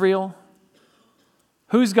God is real?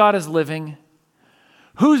 Whose God is living?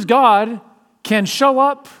 Whose God can show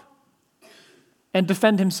up and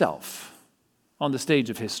defend himself on the stage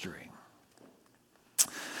of history?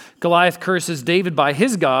 Goliath curses David by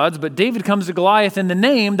his gods, but David comes to Goliath in the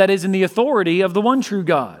name that is in the authority of the one true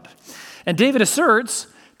God. And David asserts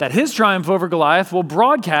that his triumph over Goliath will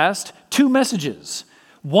broadcast 2 messages,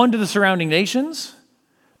 one to the surrounding nations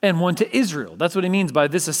and one to Israel. That's what he means by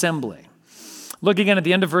this assembly. Look again at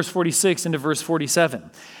the end of verse 46 into verse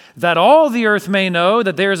 47. That all the earth may know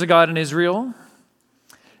that there is a God in Israel,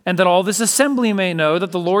 and that all this assembly may know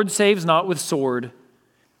that the Lord saves not with sword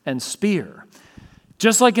and spear.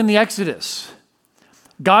 Just like in the Exodus,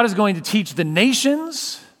 God is going to teach the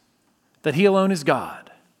nations that he alone is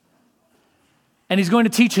God. And he's going to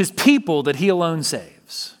teach his people that he alone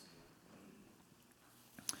saves.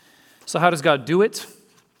 So how does God do it?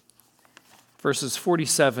 Verses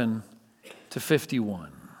 47 to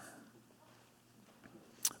 51.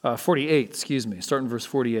 48, starting verse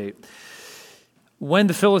 48. When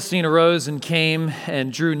the Philistine arose and came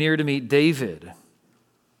and drew near to meet David,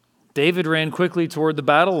 David ran quickly toward the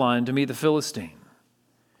battle line to meet the Philistine.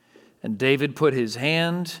 And David put his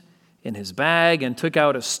hand in his bag and took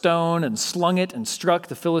out a stone and slung it and struck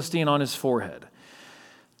the Philistine on his forehead.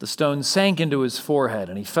 The stone sank into his forehead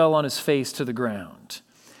and he fell on his face to the ground.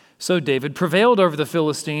 So David prevailed over the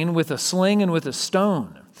Philistine with a sling and with a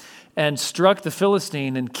stone and struck the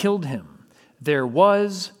Philistine and killed him. There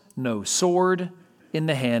was no sword in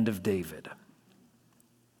the hand of David.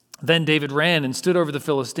 Then David ran and stood over the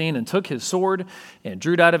Philistine and took his sword and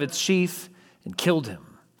drew it out of its sheath and killed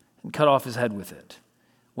him and cut off his head with it.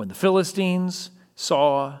 When the Philistines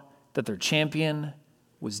saw that their champion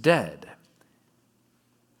was dead,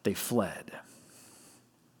 they fled.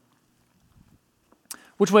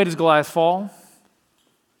 Which way does Goliath fall?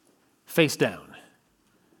 face down,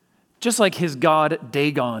 just like his god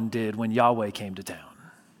Dagon did when Yahweh came to town.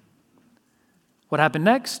 What happened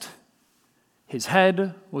next? His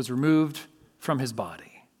head was removed from his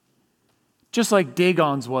body, just like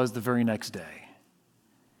Dagon's was the very next day.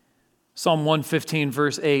 Psalm 115,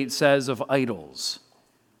 verse 8 says of idols,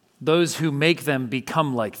 those who make them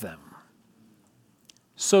become like them.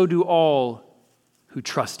 So do all who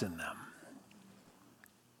trust in them.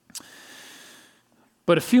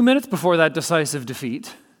 But a few minutes before that decisive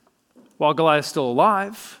defeat, while Goliath's still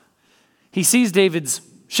alive, he sees David's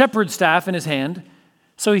shepherd's staff in his hand,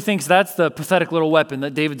 so he thinks that's the pathetic little weapon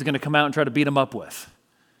that David's going to come out and try to beat him up with.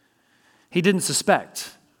 He didn't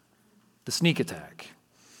suspect the sneak attack.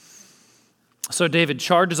 So David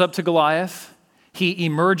charges up to Goliath. He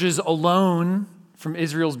emerges alone from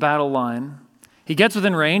Israel's battle line. He gets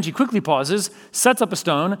within range. He quickly pauses, sets up a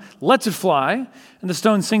stone, lets it fly, and the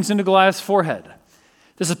stone sinks into Goliath's forehead.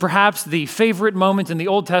 This is perhaps the favorite moment in the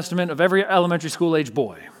Old Testament of every elementary school-age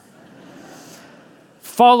boy.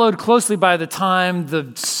 Followed closely by the time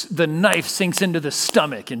the knife sinks into the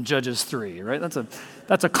stomach in Judges 3, right?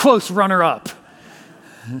 That's a close runner-up.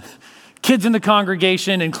 Kids in the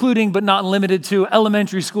congregation, including but not limited to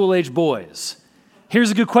elementary school-age boys.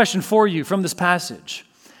 Here's a good question for you from this passage.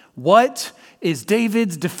 What is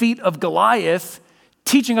David's defeat of Goliath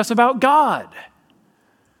teaching us about God?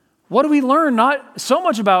 What do we learn not so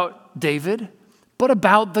much about David, but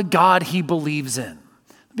about the God he believes in?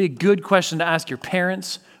 It'd be a good question to ask your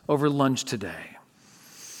parents over lunch today.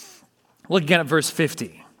 Look again at verse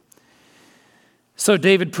 50. So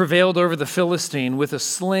David prevailed over the Philistine with a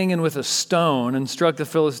sling and with a stone and struck the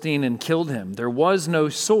Philistine and killed him. There was no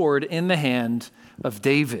sword in the hand of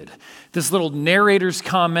David. This little narrator's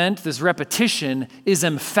comment, this repetition, is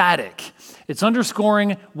emphatic. It's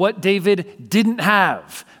underscoring what David didn't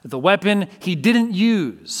have, the weapon he didn't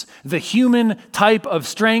use, the human type of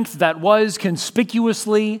strength that was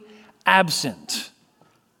conspicuously absent.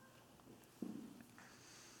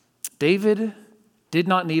 David did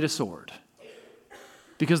not need a sword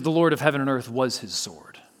because the Lord of heaven and earth was his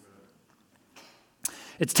sword.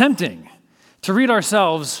 It's tempting to read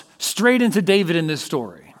ourselves straight into David in this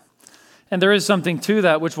story. And there is something to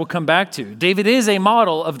that which we'll come back to. David is a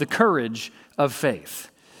model of the courage of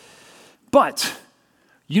faith. But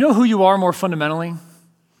you know who you are more fundamentally?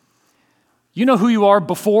 You know who you are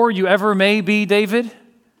before you ever may be David?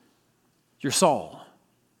 You're Saul,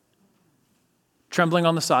 trembling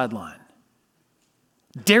on the sideline,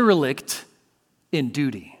 derelict in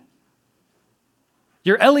duty.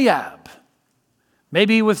 You're Eliab,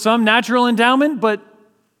 maybe with some natural endowment, but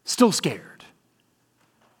still scared.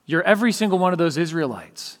 You're every single one of those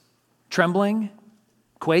Israelites, trembling,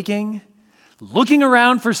 quaking, looking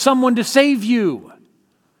around for someone to save you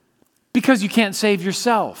because you can't save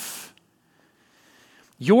yourself.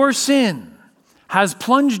 Your sin has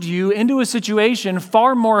plunged you into a situation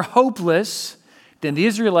far more hopeless than the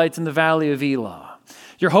Israelites in the valley of Elah.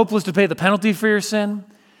 You're hopeless to pay the penalty for your sin.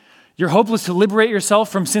 You're hopeless to liberate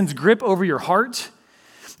yourself from sin's grip over your heart.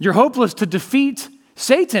 You're hopeless to defeat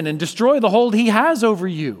Satan and destroy the hold he has over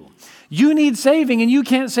you. You need saving and you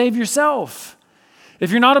can't save yourself.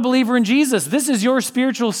 If you're not a believer in Jesus, this is your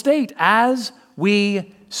spiritual state as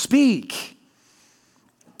we speak.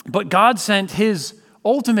 But God sent his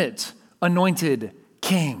ultimate anointed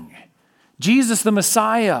king, Jesus the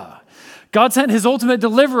Messiah. God sent his ultimate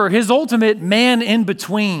deliverer, his ultimate man in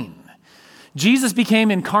between. Jesus became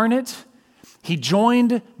incarnate. He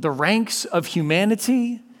joined the ranks of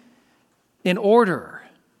humanity in order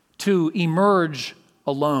to emerge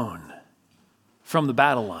alone from the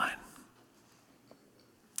battle line.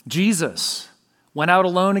 Jesus went out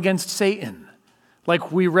alone against Satan,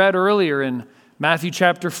 like we read earlier in Matthew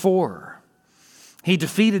chapter 4. He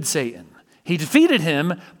defeated Satan. He defeated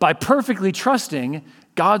him by perfectly trusting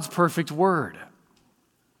God's perfect word.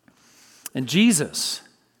 And Jesus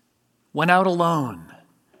went out alone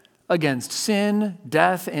against sin,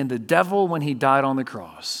 death, and the devil when he died on the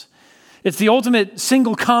cross. It's the ultimate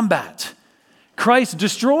single combat. Christ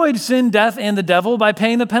destroyed sin, death, and the devil by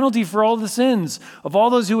paying the penalty for all the sins of all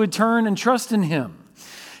those who would turn and trust in him.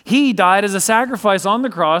 He died as a sacrifice on the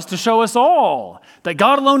cross to show us all that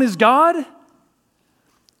God alone is God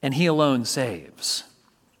and he alone saves.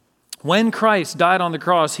 When Christ died on the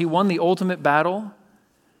cross, he won the ultimate battle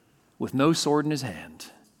with no sword in his hand.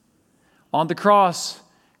 On the cross,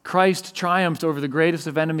 Christ triumphed over the greatest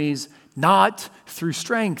of enemies, not through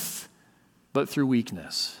strength, but through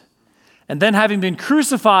weakness. And then, having been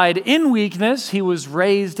crucified in weakness, he was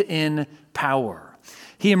raised in power.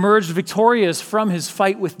 He emerged victorious from his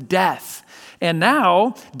fight with death. And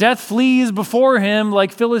now death flees before him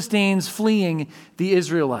like Philistines fleeing the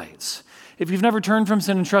Israelites. If you've never turned from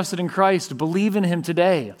sin and trusted in Christ, believe in him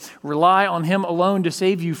today. Rely on him alone to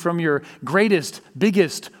save you from your greatest,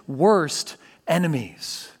 biggest, worst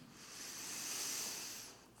enemies.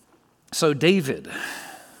 So David,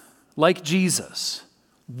 like Jesus,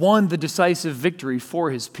 won the decisive victory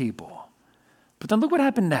for his people. But then look what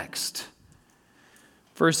happened next.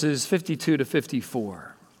 Verses 52 to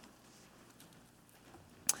 54.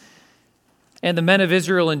 And the men of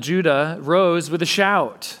Israel and Judah rose with a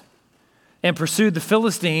shout and pursued the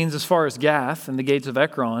Philistines as far as Gath and the gates of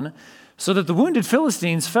Ekron, so that the wounded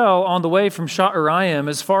Philistines fell on the way from Sha'araim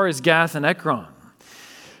as far as Gath and Ekron.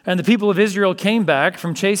 And the people of Israel came back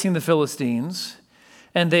from chasing the Philistines,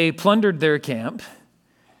 and they plundered their camp.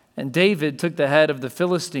 And David took the head of the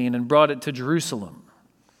Philistine and brought it to Jerusalem.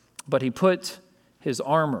 But he put his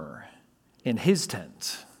armor in his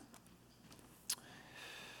tent.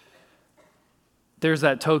 There's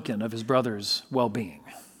that token of his brother's well-being.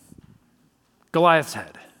 Goliath's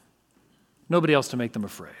head. Nobody else to make them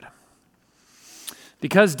afraid.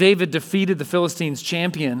 Because David defeated the Philistines'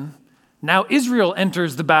 champion, now Israel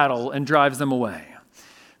enters the battle and drives them away.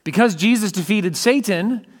 Because Jesus defeated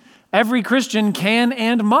Satan, every Christian can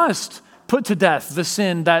and must put to death the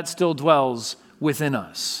sin that still dwells within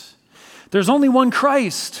us. There's only one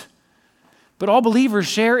Christ, but all believers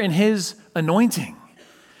share in his anointing.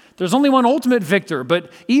 There's only one ultimate victor, but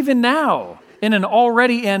even now, in an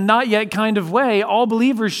already and not yet kind of way, all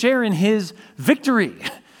believers share in his victory.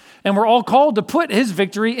 And we're all called to put his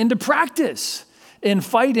victory into practice in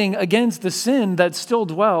fighting against the sin that still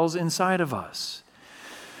dwells inside of us.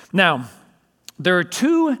 Now, there are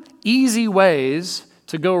two easy ways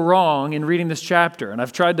to go wrong in reading this chapter, and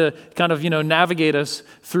I've tried to kind of, navigate us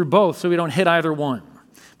through both so we don't hit either one.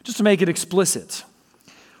 Just to make it explicit.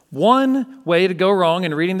 One way to go wrong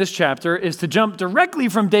in reading this chapter is to jump directly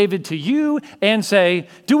from David to you and say,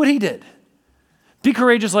 do what he did. Be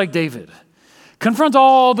courageous like David. Confront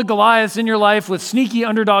all the Goliaths in your life with sneaky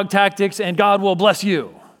underdog tactics and God will bless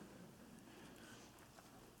you.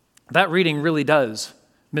 That reading really does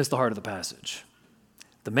miss the heart of the passage.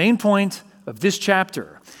 The main point of this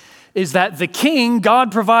chapter is that the king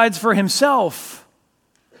God provides for himself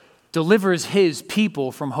delivers his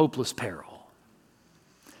people from hopeless peril.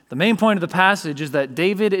 The main point of the passage is that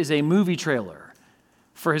David is a movie trailer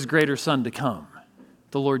for his greater son to come,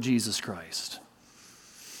 the Lord Jesus Christ.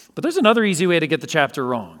 But there's another easy way to get the chapter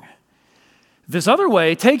wrong. This other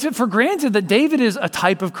way takes it for granted that David is a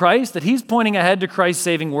type of Christ, that he's pointing ahead to Christ's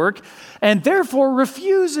saving work, and therefore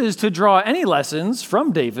refuses to draw any lessons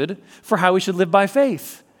from David for how we should live by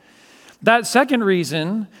faith. That second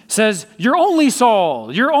reason says, you're only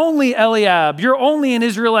Saul, you're only Eliab, you're only an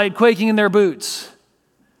Israelite quaking in their boots.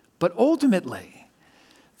 But ultimately,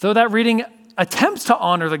 though that reading attempts to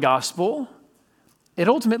honor the gospel, it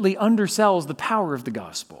ultimately undersells the power of the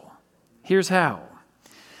gospel. Here's how.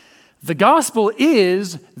 The gospel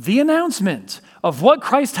is the announcement of what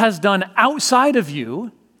Christ has done outside of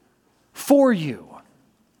you for you.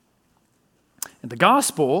 And the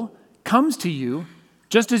gospel comes to you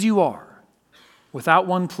just as you are, without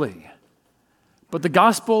one plea. But the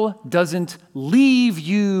gospel doesn't leave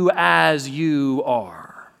you as you are.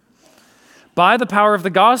 By the power of the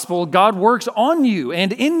gospel, God works on you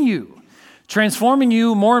and in you, transforming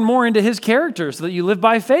you more and more into his character so that you live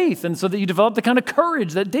by faith and so that you develop the kind of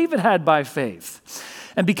courage that David had by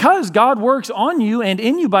faith. And because God works on you and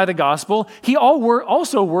in you by the gospel, he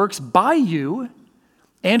also works by you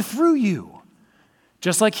and through you,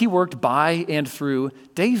 just like he worked by and through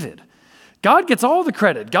David. God gets all the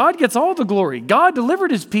credit. God gets all the glory. God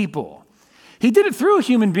delivered his people. He did it through a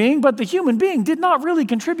human being, but the human being did not really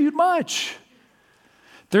contribute much.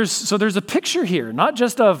 There's a picture here, not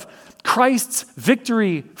just of Christ's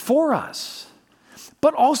victory for us,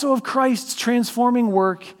 but also of Christ's transforming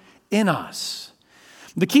work in us.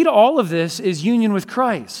 The key to all of this is union with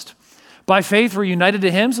Christ. By faith, we're united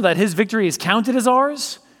to him so that his victory is counted as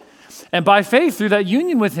ours. And by faith, through that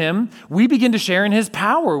union with him, we begin to share in his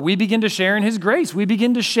power. We begin to share in his grace. We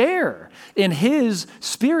begin to share in his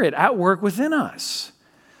spirit at work within us.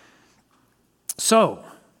 So,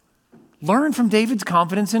 learn from David's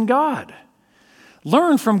confidence in God.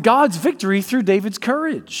 Learn from God's victory through David's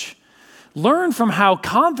courage. Learn from how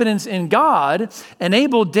confidence in God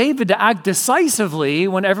enabled David to act decisively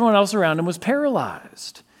when everyone else around him was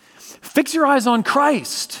paralyzed. Fix your eyes on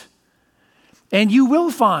Christ, and you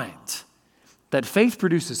will find that faith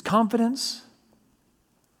produces confidence,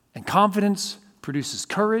 and confidence produces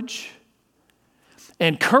courage,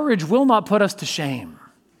 and courage will not put us to shame.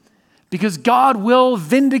 Because God will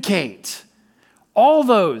vindicate all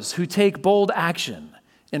those who take bold action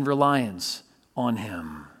in reliance on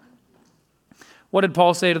him. What did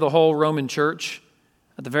Paul say to the whole Roman church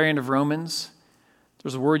at the very end of Romans?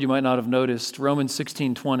 There's a word you might not have noticed, Romans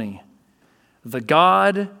 16:20. The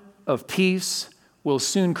God of peace will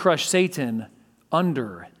soon crush Satan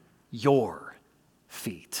under your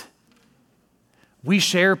feet. We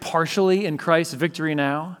share partially in Christ's victory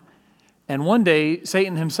now, and one day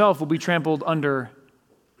Satan himself will be trampled under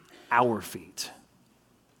our feet.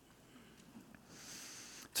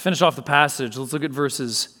 To finish off the passage, let's look at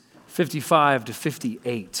verses 55 to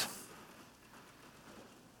 58.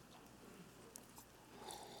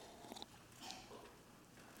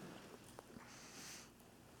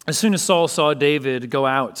 As soon as Saul saw David go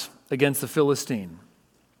out against the Philistine,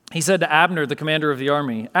 he said to Abner, the commander of the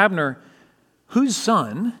army, "Abner, whose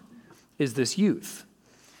son is this youth?"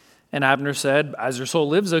 And Abner said, "As your soul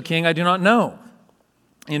lives, O king, I do not know."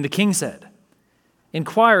 And the king said,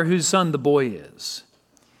 "Inquire whose son the boy is."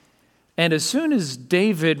 And as soon as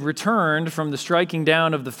David returned from the striking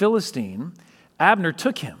down of the Philistine, Abner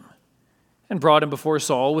took him and brought him before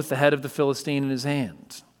Saul with the head of the Philistine in his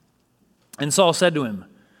hand. And Saul said to him,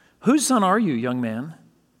 "Whose son are you, young man?"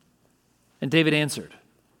 And David answered,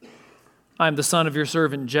 "I am the son of your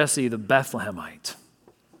servant Jesse the Bethlehemite."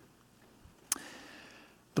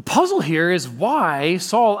 The puzzle here is why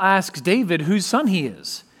Saul asks David whose son he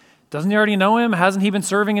is. Doesn't he already know him? Hasn't he been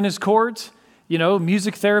serving in his court? You know,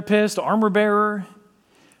 music therapist, armor bearer.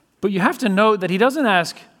 But you have to note that he doesn't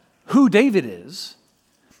ask who David is,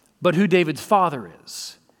 but who David's father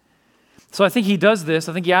is. So I think he does this.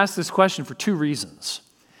 I think he asks this question for two reasons.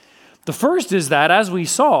 The first is that, as we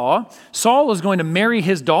saw, Saul is going to marry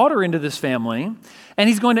his daughter into this family, and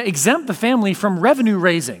he's going to exempt the family from revenue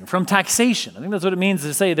raising, from taxation. I think that's what it means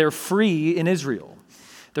to say they're free in Israel.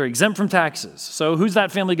 They're exempt from taxes. So who's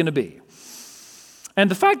that family going to be? And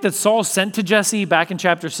the fact that Saul sent to Jesse back in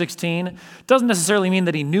chapter 16 doesn't necessarily mean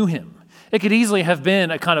that he knew him. It could easily have been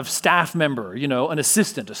a kind of staff member, an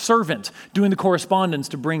assistant, a servant, doing the correspondence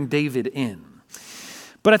to bring David in.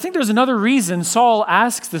 But I think there's another reason Saul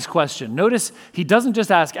asks this question. Notice he doesn't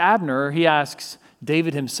just ask Abner, he asks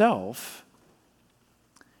David himself.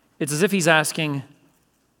 It's as if he's asking,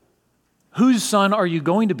 whose son are you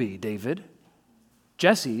going to be, David?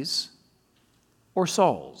 Jesse's or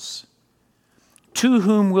Saul's? To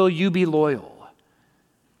whom will you be loyal?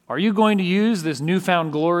 Are you going to use this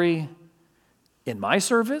newfound glory in my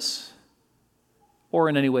service or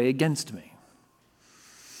in any way against me?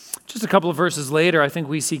 Just a couple of verses later, I think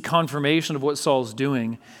we see confirmation of what Saul's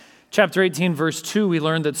doing. Chapter 18, verse 2, we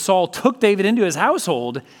learn that Saul took David into his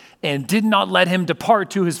household and did not let him depart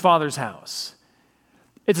to his father's house.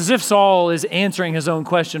 It's as if Saul is answering his own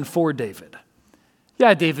question for David.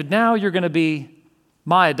 Yeah, David, now you're going to be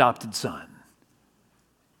my adopted son.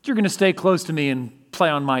 You're going to stay close to me and play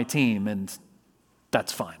on my team, and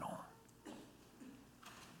that's final.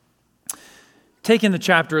 Take in the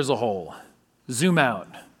chapter as a whole. Zoom out.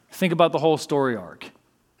 Think about the whole story arc.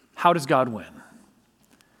 How does God win?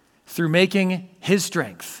 Through making his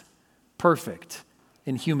strength perfect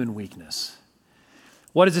in human weakness.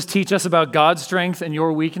 What does this teach us about God's strength and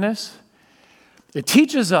your weakness? It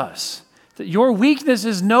teaches us that your weakness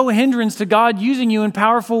is no hindrance to God using you in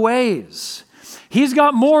powerful ways. He's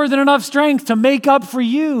got more than enough strength to make up for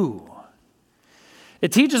you.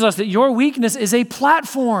 It teaches us that your weakness is a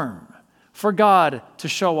platform for God to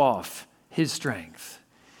show off his strength.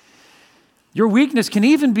 Your weakness can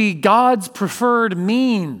even be God's preferred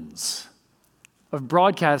means of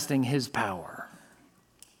broadcasting his power.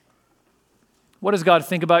 What does God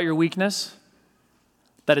think about your weakness?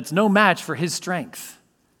 That it's no match for his strength.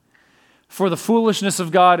 For the foolishness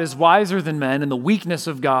of God is wiser than men, and the weakness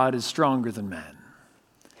of God is stronger than men.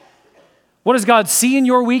 What does God see in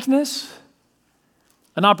your weakness?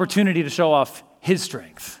 An opportunity to show off his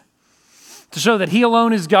strength. To show that he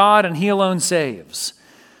alone is God and he alone saves.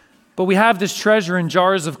 But we have this treasure in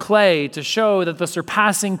jars of clay to show that the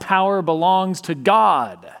surpassing power belongs to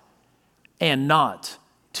God and not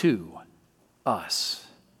to us.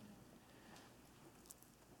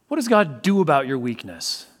 What does God do about your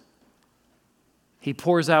weakness? He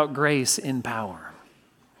pours out grace in power.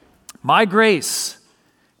 My grace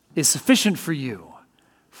is sufficient for you,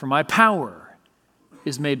 for my power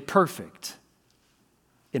is made perfect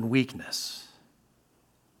in weakness.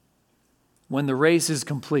 When the race is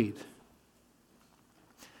complete,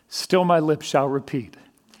 still my lips shall repeat,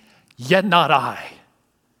 yet not I,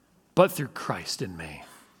 but through Christ in me.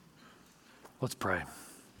 Let's pray.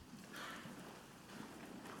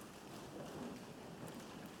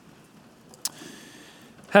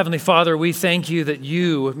 Heavenly Father, we thank you that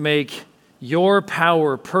you make your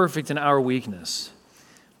power perfect in our weakness.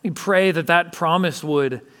 We pray that that promise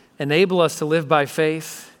would enable us to live by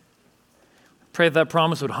faith. Pray that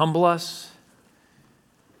promise would humble us.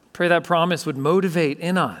 Pray that promise would motivate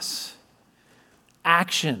in us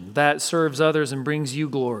action that serves others and brings you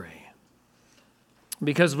glory.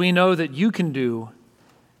 Because we know that you can do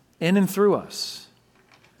in and through us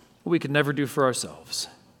what we could never do for ourselves.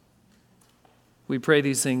 We pray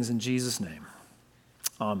these things in Jesus' name.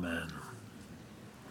 Amen.